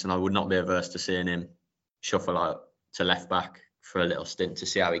be honest, and I would not be averse to seeing him shuffle out to left back for a little stint to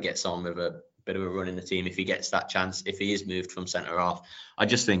see how he gets on with a bit of a run in the team if he gets that chance, if he is moved from centre half. I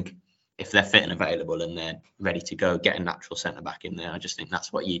just think if they're fit and available and they're ready to go, get a natural centre back in there. I just think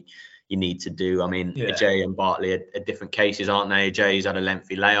that's what you need to do. I mean, Ajayi and Bartley are different cases, aren't they? Ajayi's had a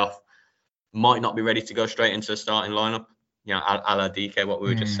lengthy layoff, might not be ready to go straight into the starting lineup, a la DK, what we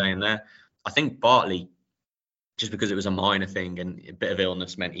were just saying there. I think Bartley, just because it was a minor thing and a bit of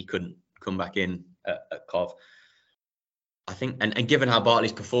illness meant he couldn't come back in at Cov. I think, and given how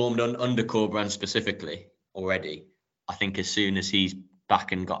Bartley's performed under Corberán specifically already, I think as soon as he's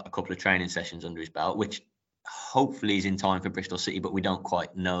back and got a couple of training sessions under his belt, which hopefully is in time for Bristol City, but we don't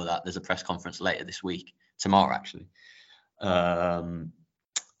quite know that. There's a press conference later this week, tomorrow actually.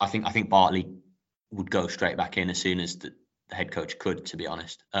 I think Bartley would go straight back in as soon as the head coach could, to be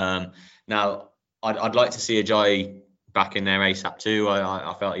honest. Now, I'd like to see Ajayi back in there ASAP too.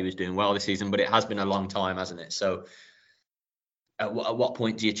 I felt he was doing well this season, but it has been a long time, hasn't it? So at what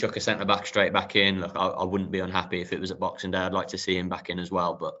point do you chuck a centre-back straight back in? Look, I wouldn't be unhappy if it was at Boxing Day. I'd like to see him back in as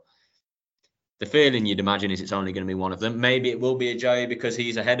well. But the feeling you'd imagine is it's only going to be one of them. Maybe it will be Ajayi because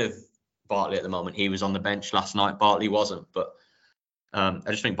he's ahead of Bartley at the moment. He was on the bench last night. Bartley wasn't. But I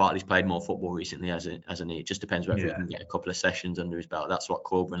just think Bartley's played more football recently, hasn't he? It just depends whether he can get a couple of sessions under his belt. That's what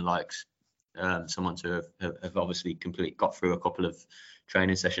Corberán likes. Someone to have obviously got through a couple of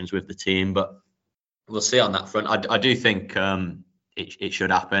training sessions with the team, but we'll see on that front. I do think it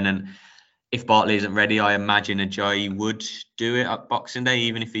should happen, and if Bartley isn't ready, I imagine Ajayi would do it at Boxing Day,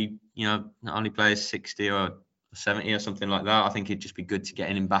 even if he not only plays 60 or 70 or something like that. I think it'd just be good to get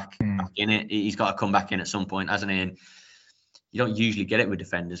him back in it. He's got to come back in at some point, hasn't he? And you don't usually get it with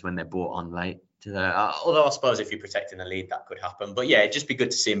defenders when they're brought on late. Although I suppose if you're protecting the lead, that could happen. But yeah, it'd just be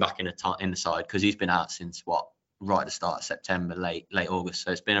good to see him back in the side because he's been out since right at the start of September, late August.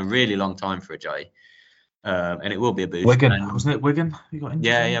 So it's been a really long time for Ajayi, and it will be a boost. Wigan, wasn't it Wigan? You got injured?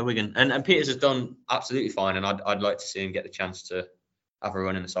 Yeah, Wigan. And Peters has done absolutely fine, and I'd like to see him get the chance to have a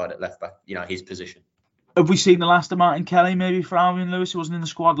run in the side at left back. His position. Have we seen the last of Martin Kelly maybe for Albion Lewis? He wasn't in the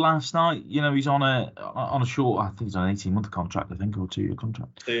squad last night. He's on a short, I think he's on an 18-month contract, or 2-year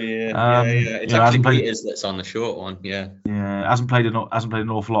contract. Yeah. It's actually Peters that's on the short one. Yeah. Yeah, hasn't played an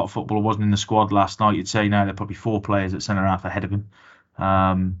awful lot of football. Wasn't in the squad last night. You'd say now there are probably 4 players at centre half ahead of him.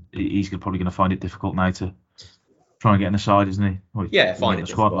 He's probably going to find it difficult now to trying to get in the side, isn't he? Well, Yeah, he find got it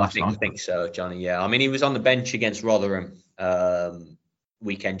the squad difficult. last I night. think so, Johnny. Yeah, I mean, he was on the bench against Rotherham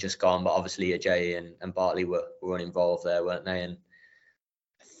weekend just gone, but obviously Ajay and Bartley were uninvolved there, weren't they? And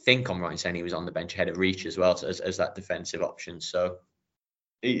I think I'm right in saying he was on the bench ahead of Reach as well, as that defensive option. So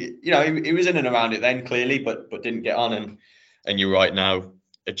he was in and around it then clearly, but didn't get on. And you're right now,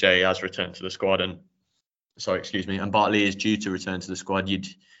 Ajay has returned to the squad, and Bartley is due to return to the squad.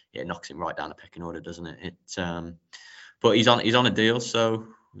 It knocks him right down the pecking order, doesn't it? But he's on a deal, so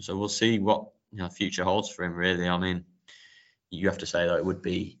we'll see what future holds for him. Really, I mean, you have to say that it would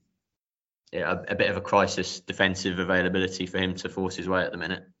be a bit of a crisis defensive availability for him to force his way at the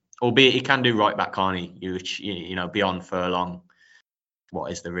minute. Albeit he can do right back, can't he? Which beyond Furlong,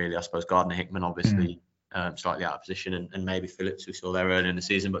 what is there really? I suppose Gardner Hickman obviously slightly out of position, and maybe Phillips we saw there earlier in the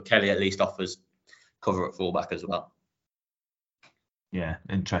season, but Kelly at least offers cover at fullback as well. Yeah,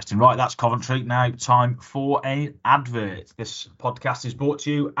 interesting. Right, that's Coventry. Now time for an advert. This podcast is brought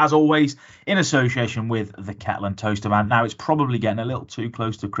to you, as always, in association with the Kettle and Toaster Man. Now, it's probably getting a little too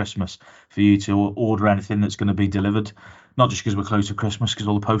close to Christmas for you to order anything that's going to be delivered. Not just because we're close to Christmas, because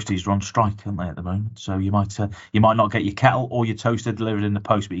all the posties are on strike, aren't they, at the moment? So you might not get your kettle or your toaster delivered in the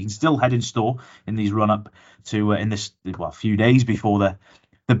post, but you can still head in store in these run-up to few days before the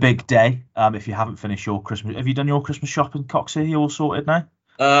big day. If you haven't finished your Christmas, have you done your Christmas shopping, Coxie? You all sorted now?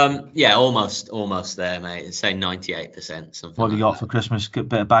 Yeah, almost there, mate. Say 98%. Something. What have you got for Christmas? A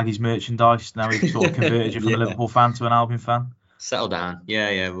bit of Baggies merchandise. Now we've sort of converted you from a Liverpool fan to an Albion fan. Settle down.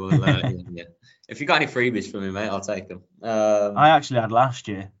 Yeah. We'll. Yeah. If you got any freebies for me, mate, I'll take them. I actually had last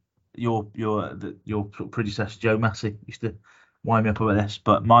year. Your predecessor Joe Massey used to wind me up about this,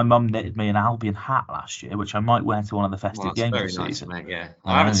 but my mum knitted me an Albion hat last year, which I might wear to one of the festive games very this nice, season. Mate, yeah,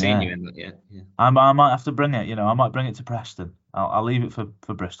 I haven't seen you in that yet. Yeah. I might have to bring it. I might bring it to Preston. I'll leave it for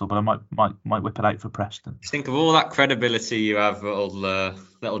Bristol, but I might whip it out for Preston. Think of all that credibility you have,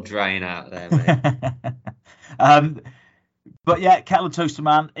 that'll drain out there, mate. But yeah, Kettle and Toaster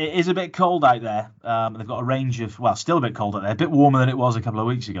Man, it is a bit cold out there. They've got a range of, still a bit cold out there, a bit warmer than it was a couple of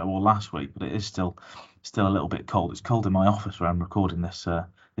weeks ago or last week, but it is still a little bit cold. It's cold in my office where I'm recording this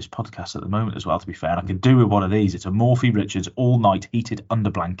podcast at the moment as well, to be fair. And I can do with one of these. It's a Morphy Richards all night heated under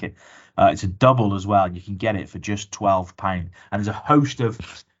blanket. It's a double as well, and you can get it for just £12. And there's a host of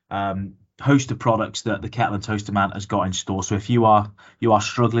products that the Kettle and Toaster Man has got in store. So if you are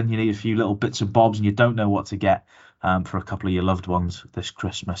struggling, you need a few little bits and bobs and you don't know what to get for a couple of your loved ones this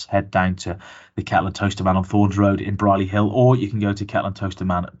Christmas, head down to the Kettle and Toaster Man on Thorns Road in Briley Hill, or you can go to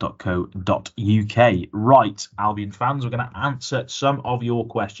kettleandtoasterman.co.uk. Right, Albion fans, we're going to answer some of your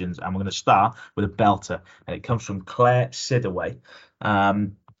questions, and we're going to start with a belter, and it comes from Claire Sidaway.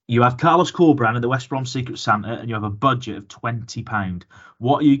 You have Carlos Corberán in the West Brom Secret Santa, and you have a budget of £20.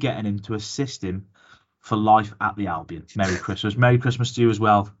 What are you getting him to assist him for life at the Albion? Merry Christmas. Merry Christmas to you as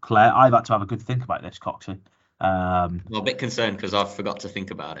well, Claire. I've had to have a good think about this, Coxie. I'm a bit concerned because I forgot to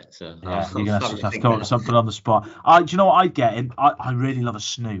think about it. So yeah, you're going to have to come up with something on the spot. Do you know what I'd get him? I really love a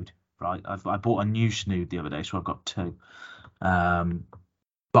snood, right? I bought a new snood the other day, so I've got two. But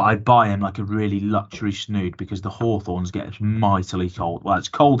I'd buy him like a really luxury snood because the Hawthorns get mightily cold. Well, it's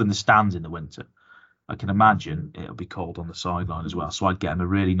cold in the stands in the winter. I can imagine it'll be cold on the sideline as well. So I'd get him a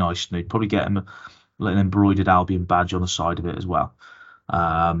really nice snood. Probably get him an embroidered Albion badge on the side of it as well.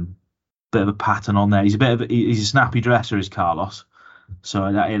 Bit of a pattern on there. He's a snappy dresser, is Carlos. So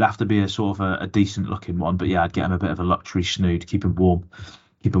it'd have to be a sort of a decent looking one. But yeah, I'd get him a bit of a luxury snood, keep him warm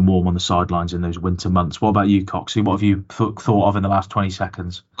on the sidelines in those winter months. What about you, Coxie? What have you thought of in the last 20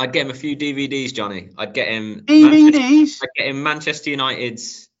 seconds? I'd get him a few DVDs, Johnny. I'd get him DVDs. I'd get him Manchester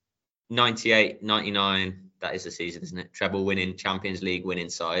United's 98-99. That is the season, isn't it? Treble winning, Champions League winning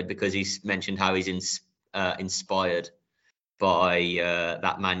side, because he's mentioned how he's inspired by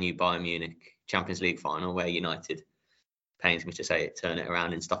that Man U Bayern Munich Champions League final where United, pains me to say it, turn it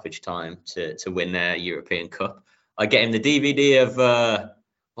around in stoppage time to win their European Cup. I get him the DVD of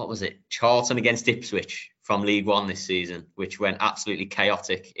what was it, Charlton against Ipswich from League One this season, which went absolutely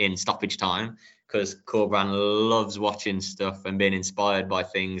chaotic in stoppage time because Corberán loves watching stuff and being inspired by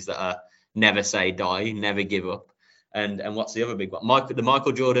things that are never say die, never give up. And what's the other big one? The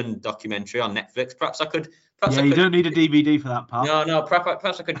Michael Jordan documentary on Netflix. Perhaps I could. You don't need a DVD for that, pal. No.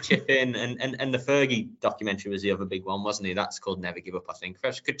 Perhaps I could chip in, and the Fergie documentary was the other big one, wasn't he? That's called Never Give Up, I think.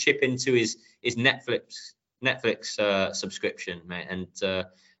 Perhaps I could chip into his Netflix subscription, mate, and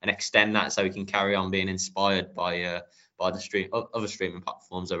extend that so he can carry on being inspired by the other streaming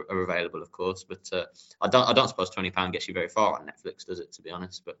platforms are available, of course. But I don't suppose £20 gets you very far on Netflix, does it? To be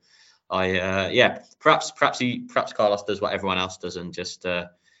honest, but perhaps Carlos does what everyone else does and just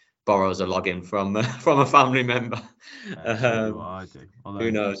borrows a login from from a family member. I do. Although,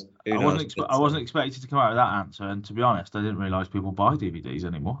 who knows? I wasn't expected to come out with that answer, and to be honest, I didn't realise people buy DVDs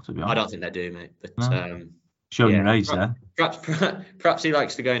anymore. To be honest, I don't think they do, mate. But no. Showing your age there. Perhaps he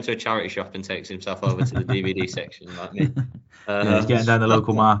likes to go into a charity shop and takes himself over to the DVD section, like me. He's getting down the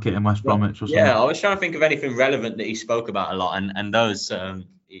local market in West Bromwich or something. Yeah, I was trying to think of anything relevant that he spoke about a lot, and those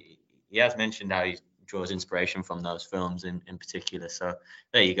he has mentioned how he draws inspiration from those films in particular. So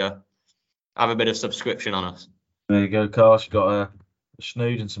there you go. Have a bit of subscription on us. There you go, Carl. You got a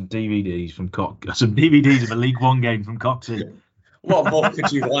snood and some DVDs from some DVDs of a League One game from Coxey. What more could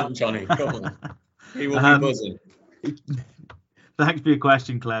you want, Johnny? Come on. He will be buzzing. Thanks for your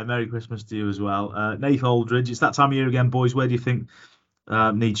question, Claire. Merry Christmas to you as well. Nath Aldridge, it's that time of year again, boys. Where do you think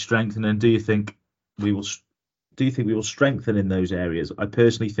needs strengthening? Do you think we will strengthen in those areas? I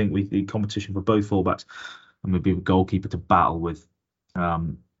personally think we need competition for both fullbacks and maybe a goalkeeper to battle with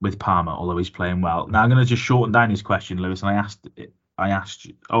Palmer, although he's playing well. Now I'm going to just shorten down his question, Lewis, and I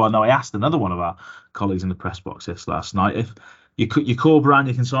asked another one of our colleagues in the press box this last night. If you call Brand,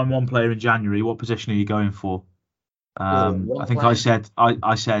 you can sign one player in January. What position are you going for? I think I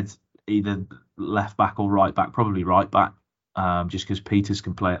said either left back or right back, probably right back, just because Peters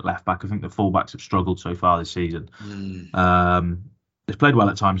can play at left back. I think the fullbacks have struggled so far this season. They've played well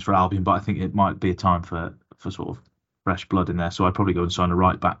at times for Albion, but I think it might be a time for sort of fresh blood in there. So I'd probably go and sign a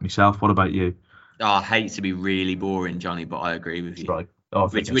right back myself. What about you? I hate to be really boring, Johnny, but I agree with you. Right.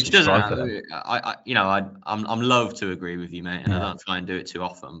 Which doesn't. I'm loath to agree with you, mate, and I don't try and do it too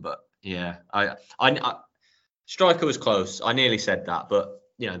often. But yeah, I striker was close. I nearly said that, but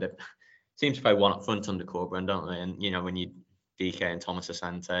they seem to play one up front under Corberan, don't they? And when you DK and Thomas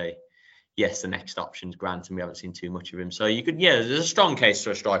Asante, yes, the next option's Grant, and we haven't seen too much of him. So you could, there's a strong case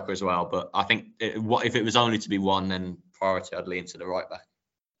for a striker as well. But I think if it was only to be one, then priority I'd lean to the right back.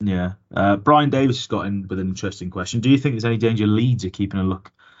 Yeah. Brian Davis has got in with an interesting question. Do you think there's any danger Leeds are keeping a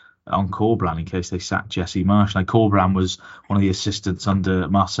look on Corberan in case they sack Jesse Marsch? Now, Corberan was one of the assistants under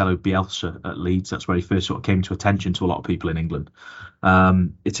Marcelo Bielsa at Leeds. That's where he first sort of came to attention to a lot of people in England.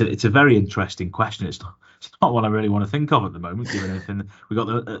 It's a very interesting question. It's not one I really want to think of at the moment, given anything. We've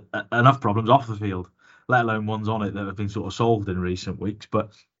got enough problems off the field, let alone ones on it that have been sort of solved in recent weeks.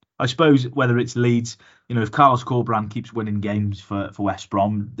 But I suppose whether it's Leeds, if Carlos Corberan keeps winning games for West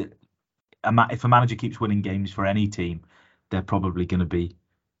Brom, if a manager keeps winning games for any team, they're probably going to be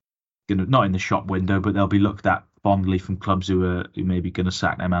not in the shop window, but they'll be looked at fondly from clubs who may be going to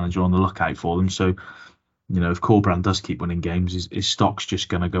sack their manager on the lookout for them. So, if Corberan does keep winning games, his stock's just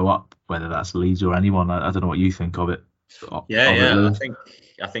going to go up, whether that's Leeds or anyone. I don't know what you think of it.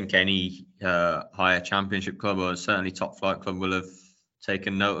 I think any higher championship club or certainly top flight club will have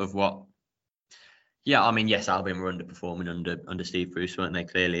taken note of what. Yeah, I mean, yes, Albion were underperforming under Steve Bruce, weren't they?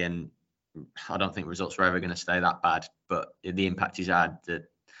 Clearly, and I don't think results were ever going to stay that bad. But the impact he's had, the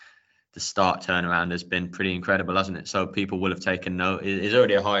start turnaround has been pretty incredible, hasn't it? So people will have taken note. He's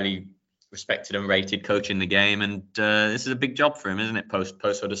already a highly respected and rated coach in the game, and this is a big job for him, isn't it? Post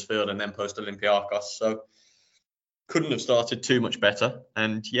Huddersfield and then post Olympiacos. So couldn't have started too much better.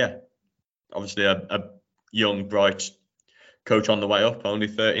 And yeah, obviously a young, bright coach on the way up, only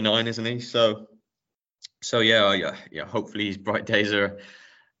 39, isn't he? So yeah. Hopefully his bright days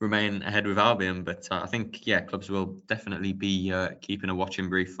remain ahead with Albion, but I think clubs will definitely be keeping a watching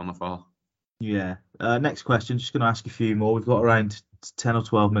brief from afar. Yeah. Next question. Just going to ask a few more. We've got around 10 or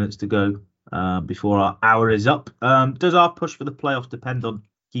 12 minutes to go before our hour is up. Does our push for the playoffs depend on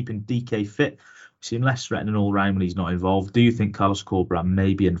keeping DK fit? We seem less threatening all round when he's not involved. Do you think Carlos Corberan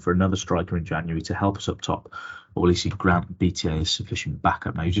may be in for another striker in January to help us up top? Or will he see Grant and BTA as sufficient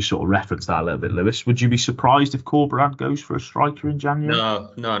backup? Now, you just sort of referenced that a little bit, Lewis. Would you be surprised if Corberan goes for a striker in January?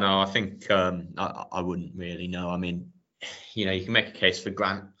 No. I think I wouldn't really know. I mean, you can make a case for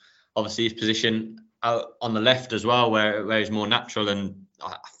Grant. Obviously, his position out on the left as well, where he's more natural. And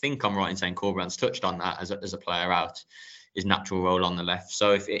I think I'm right in saying Corberan's touched on that as a player out, his natural role on the left.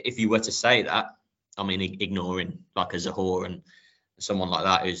 So if you were to say that, I mean, ignoring like a Zahor and someone like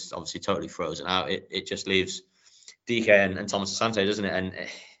that who's obviously totally frozen out, it just leaves DK and Thomas Asante, doesn't it? And I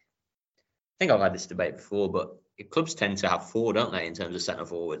think I've had this debate before, but clubs tend to have four, don't they, in terms of centre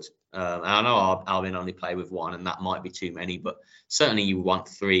forwards? And I know Albion only play with one, and that might be too many, but certainly you want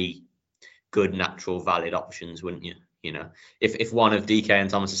three good, natural, valid options, wouldn't you? If one of DK and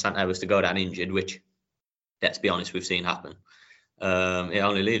Thomas Asante was to go down injured, which, let's be honest, we've seen happen, it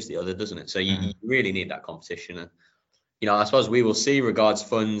only leaves the other, doesn't it? So you really need that competition. And I suppose we will see regards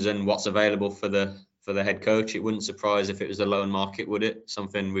funds and what's available for the head coach. It wouldn't surprise if it was the loan market, would it?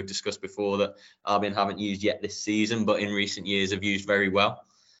 Something we've discussed before that Albion haven't used yet this season, but in recent years have used very well.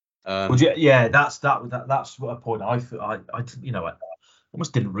 Yeah, that's what a point I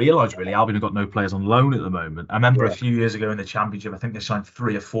almost didn't realise really Albion have got no players on loan at the moment. I remember a few years ago in the Championship, I think they signed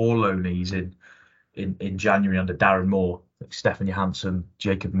 3 or 4 loanees in January under Darren Moore, like Stefan Johansson,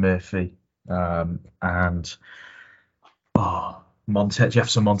 Jacob Murphy, and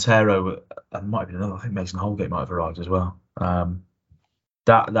Jefferson Montero, and might have been another. I think Mason Holgate might have arrived as well.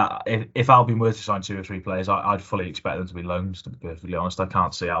 If Albion were to sign 2 or 3 players, I'd fully expect them to be loans. To be perfectly honest, I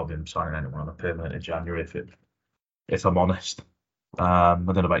can't see Albion signing anyone on a permanent in January. If I'm honest, I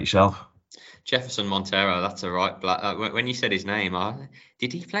don't know about yourself. Jefferson Montero, that's a right. When you said his name,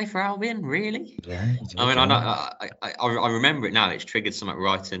 did he play for Albion? Really? Yeah, he did, I mean, I remember it now. It's triggered something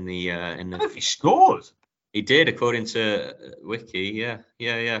right in the. I don't know if he scored. He did, according to Wiki.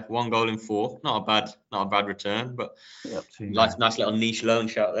 Yeah. 1 goal in 4. Not a bad return, but nice little niche loan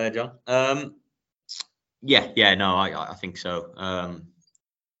shout there, John. No, I think so.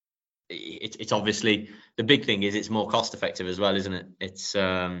 It's obviously the big thing is it's more cost effective as well, isn't it? It's they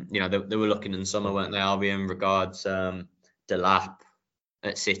were looking in summer, weren't they, Albion, regards Delap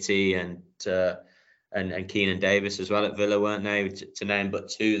at City and Keenan Davis as well at Villa, weren't they, to name but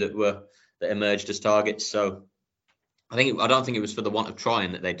 2 that emerged as targets. So I don't think it was for the want of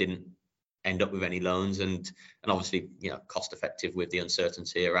trying that they didn't end up with any loans, and obviously cost effective with the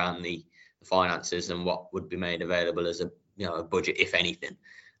uncertainty around the finances and what would be made available as a budget, if anything.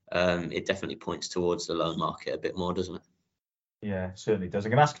 It definitely points towards the loan market a bit more, doesn't it? Yeah, certainly does.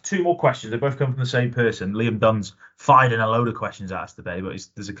 I'm going to ask 2 more questions. They both come from the same person. Liam Dunn's fired in a load of questions at us today, but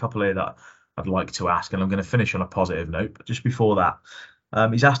there's a couple here that I'd like to ask, and I'm going to finish on a positive note. But just before that,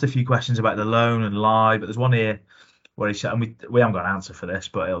 he's asked a few questions about the loan and live, but there's one here where he said, and we haven't got an answer for this,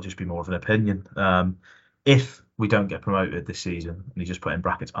 but it'll just be more of an opinion. If we don't get promoted this season, and he just put in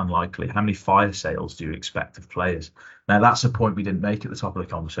brackets unlikely, how many fire sales do you expect of players? Now that's a point we didn't make at the top of the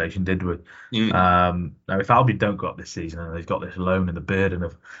conversation, did we? Now if Albion don't go up this season and they've got this loan and the burden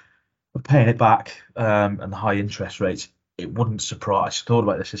of paying it back and the high interest rates, it wouldn't surprise. I thought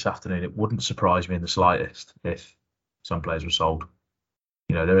about this afternoon. It wouldn't surprise me in the slightest if some players were sold.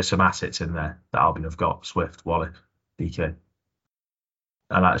 There are some assets in there that Albion have got: Swift, Wallace, DK,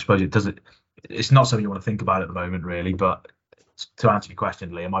 and I suppose it's not something you want to think about at the moment, really. But to answer your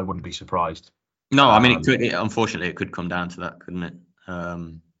question, Liam, I wouldn't be surprised. No, I mean, unfortunately, it could come down to that, couldn't it?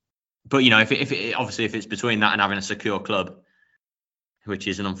 But if it's between that and having a secure club, which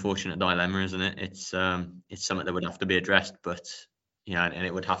is an unfortunate dilemma, isn't it? It's something that would have to be addressed, but and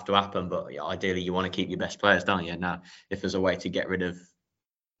it would have to happen. But ideally, you want to keep your best players, don't you? Now, if there's a way to get rid of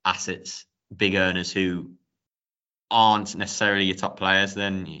assets, big earners who aren't necessarily your top players,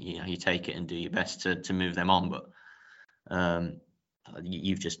 then you take it and do your best to move them on. But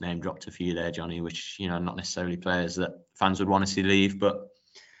you've just name dropped a few there, Johnny, which not necessarily players that fans would want to see leave. But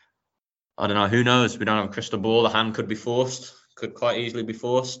I don't know. Who knows? We don't have a crystal ball. The hand could be forced. Could quite easily be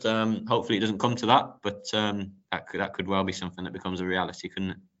forced. Hopefully, it doesn't come to that. But that could well be something that becomes a reality,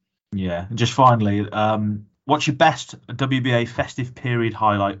 couldn't it? Yeah. And just finally, what's your best WBA festive period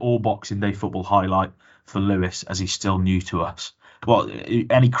highlight or Boxing Day football highlight for Lewis, as he's still new to us?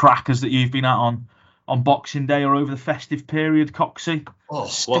 Any crackers that you've been at on Boxing Day or over the festive period, Coxie?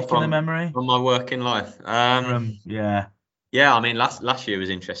 Stick in the memory from my working life. Yeah. I mean, last year was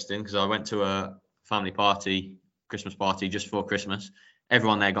interesting because I went to a family party, Christmas party just before Christmas.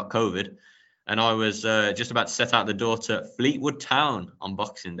 Everyone there got COVID, and I was just about to set out the door to Fleetwood Town on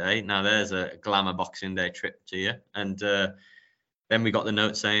Boxing Day. Now there's a glamour Boxing Day trip to you, and then we got the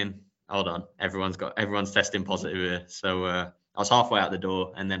note saying, hold on, everyone's testing positive here. So I was halfway out the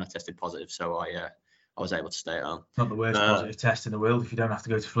door, and then I tested positive. So I was able to stay at home. Not the worst positive test in the world if you don't have to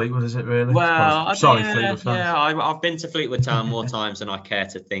go to Fleetwood, is it really? Well, Fleetwood fans. Yeah, I've been to Fleetwood Town more times than I care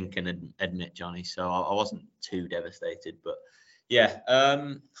to think and admit, Johnny. So I wasn't too devastated, but yeah,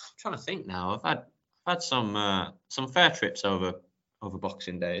 I'm trying to think now. I've had some fair trips over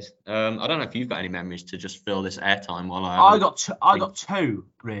Boxing Days. I don't know if you've got any memories to just fill this airtime while I got 2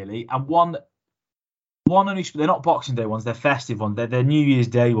 really, and one only. They're not Boxing Day ones; they're festive ones. They're New Year's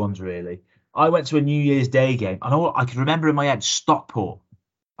Day ones, really. I went to a New Year's Day game. I can remember in my head Stockport.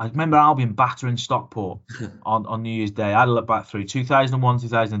 I remember Albion battering Stockport on New Year's Day. I had to look back through 2001,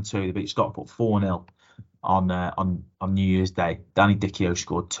 2002. They beat Stockport 4-0 on New Year's Day. Danny Dichio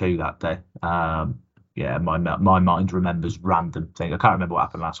scored 2 that day. My mind remembers random things. I can't remember what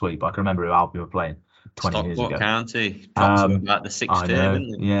happened last week, but I can remember who Albion were playing 20 years ago. Stockport County dropped to about the 6th tier,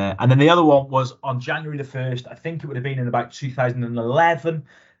 didn't it? Yeah, and then the other one was on January the 1st. I think it would have been in about 2011.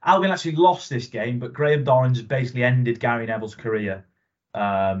 Albion actually lost this game, but Graham Dorrans basically ended Gary Neville's career,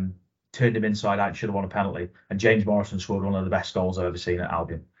 turned him inside out, should have won a penalty, and James Morrison scored one of the best goals I've ever seen at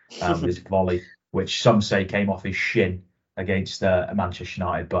Albion. with his volley, which some say came off his shin against Manchester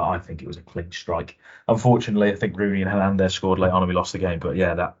United, but I think it was a clean strike. Unfortunately, I think Rooney and Hernandez scored late on and we lost the game. But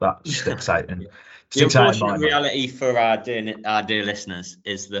yeah, that sticks out and The sticks out in unfortunate my mind. reality for our dear listeners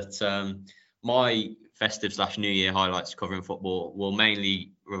is that my festive / New Year highlights covering football will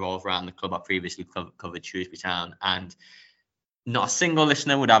mainly revolve around the club I previously covered, Shrewsbury Town, and not a single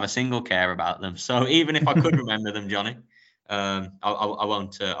listener would have a single care about them. So even if I could remember them, Johnny, I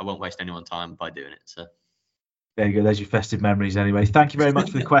won't waste anyone's time by doing it. So. There you go. There's your festive memories anyway. Thank you very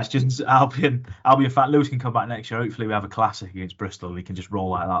much for the questions. Albion fan. Lewis can come back next year. Hopefully we have a classic against Bristol and we can just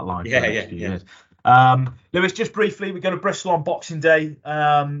roll out that line for the next few years. Lewis, just briefly, we go to Bristol on Boxing Day.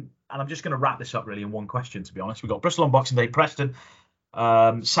 And I'm just going to wrap this up really in one question, to be honest. We've got Bristol on Boxing Day, Preston,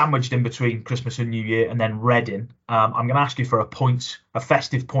 sandwiched in between Christmas and New Year, and then Reading. I'm going to ask you for a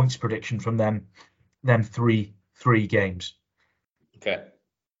festive points prediction from them three games. Okay.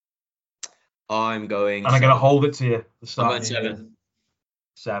 I'm going. And I'm going to hold it to you. I'm going 7.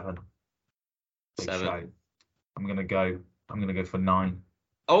 7. Big 7. shout. I'm going to go for 9.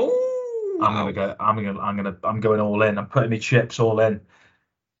 Oh. I'm going all in. I'm putting my chips all in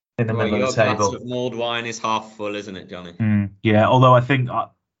the middle of the table. Your glass of mulled wine is half full, isn't it, Johnny? Yeah. Although I think I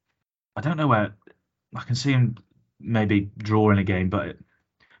don't know where I can see him maybe drawing a game, but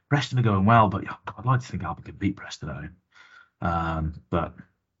Preston are going well. But I'd like to think Albion could beat Preston at home. But.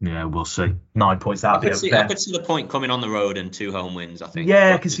 Yeah, we'll see. 9 points. I could see the point coming on the road and 2 home wins, I think.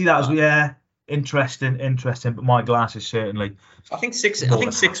 Yeah, I can see that as well. Yeah, interesting. But my glass is certainly. I think 6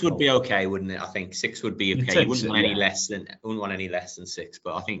 would be okay, wouldn't it? I think 6 would be okay. You wouldn't want any less than 6.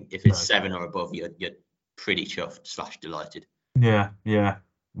 But I think if it's 7 or above, you're pretty chuffed / delighted. Yeah.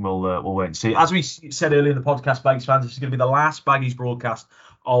 We'll wait and see. As we said earlier in the podcast, Baggies fans, this is going to be the last Baggies broadcast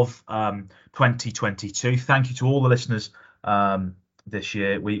of 2022. Thank you to all the listeners. This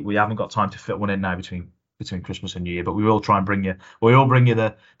year we haven't got time to fit one in now between Christmas and New Year, but we will try and bring you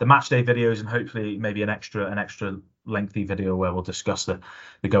the match day videos and hopefully maybe an extra lengthy video where we'll discuss the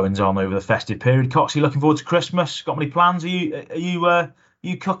goings on over the festive period. Coxie, looking forward to Christmas. Got any plans? Are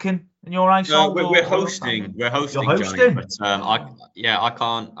you cooking in your household? We're hosting. You're hosting, Johnny, but I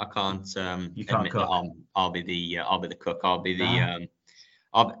can't. You can't admit cook. That I'll be the cook. I'll be the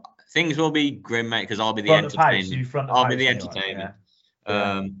things will be grim, mate, because I'll be the entertainment. I'll be the entertainment.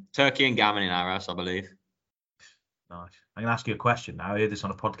 Turkey and gammon in our house, I believe. Nice. I'm going to ask you a question now. I heard this on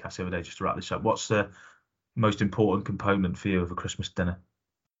a podcast the other day, just to wrap this up. What's the most important component for you of a Christmas dinner?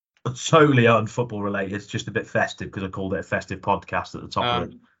 Totally unfootball related. It's just a bit festive because I called it a festive podcast at the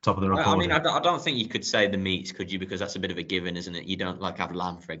top of the recording. I mean, I don't think you could say the meats, could you? Because that's a bit of a given, isn't it? You don't have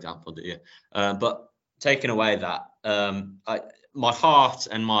lamb, for example, do you? But taking away that, my heart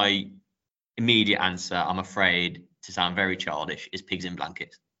and my immediate answer, I'm afraid, to sound very childish, is pigs in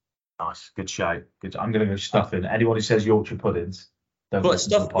blankets. Nice, good shout. Good. I'm going to go stuffing. Anyone who says Yorkshire puddings, don't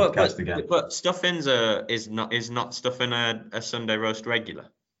listen to the podcast again. But stuffings is not stuffing a Sunday roast regular.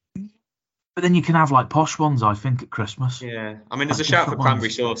 But then you can have like posh ones, I think, at Christmas. Yeah, I mean, there's a shout for cranberry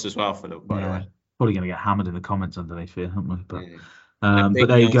sauce as well, Philip. By the way, probably going to get hammered in the comments underneath here, haven't we? But but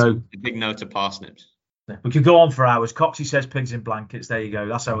there you go. A big note of parsnips. We could go on for hours. Coxie says pigs in blankets. There you go.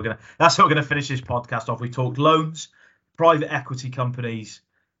 That's how we're gonna finish this podcast off. We talked loans, private equity companies,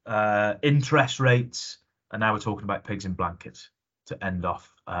 interest rates, and now we're talking about pigs in blankets to end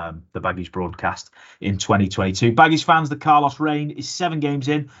off the Baggies broadcast in 2022. Baggies fans, the Carlos reign is 7 games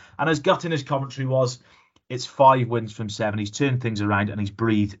in, and as gutting as commentary was, it's 5 wins from 7. He's turned things around and he's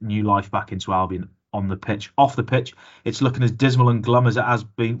breathed new life back into Albion. On the pitch, off the pitch, it's looking as dismal and glum as it has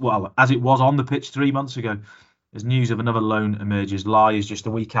been, as it was on the pitch 3 months ago. As news of another loan emerges, Lai is just a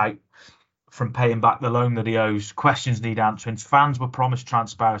week out from paying back the loan that he owes. Questions need answering. Fans were promised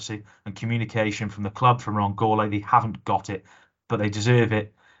transparency and communication from the club, from Ron Gourlay. They haven't got it, but they deserve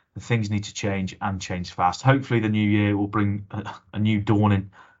it. The things need to change and change fast. Hopefully the new year will bring a new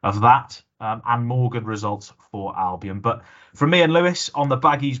dawning of that. And more good results for Albion. But from me and Lewis on the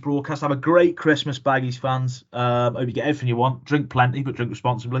Baggies broadcast, have a great Christmas, Baggies fans. Hope you get everything you want. Drink plenty, but drink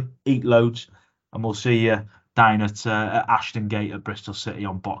responsibly. Eat loads. And we'll see you down at Ashton Gate at Bristol City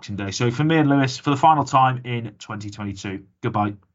on Boxing Day. So from me and Lewis, for the final time in 2022, goodbye.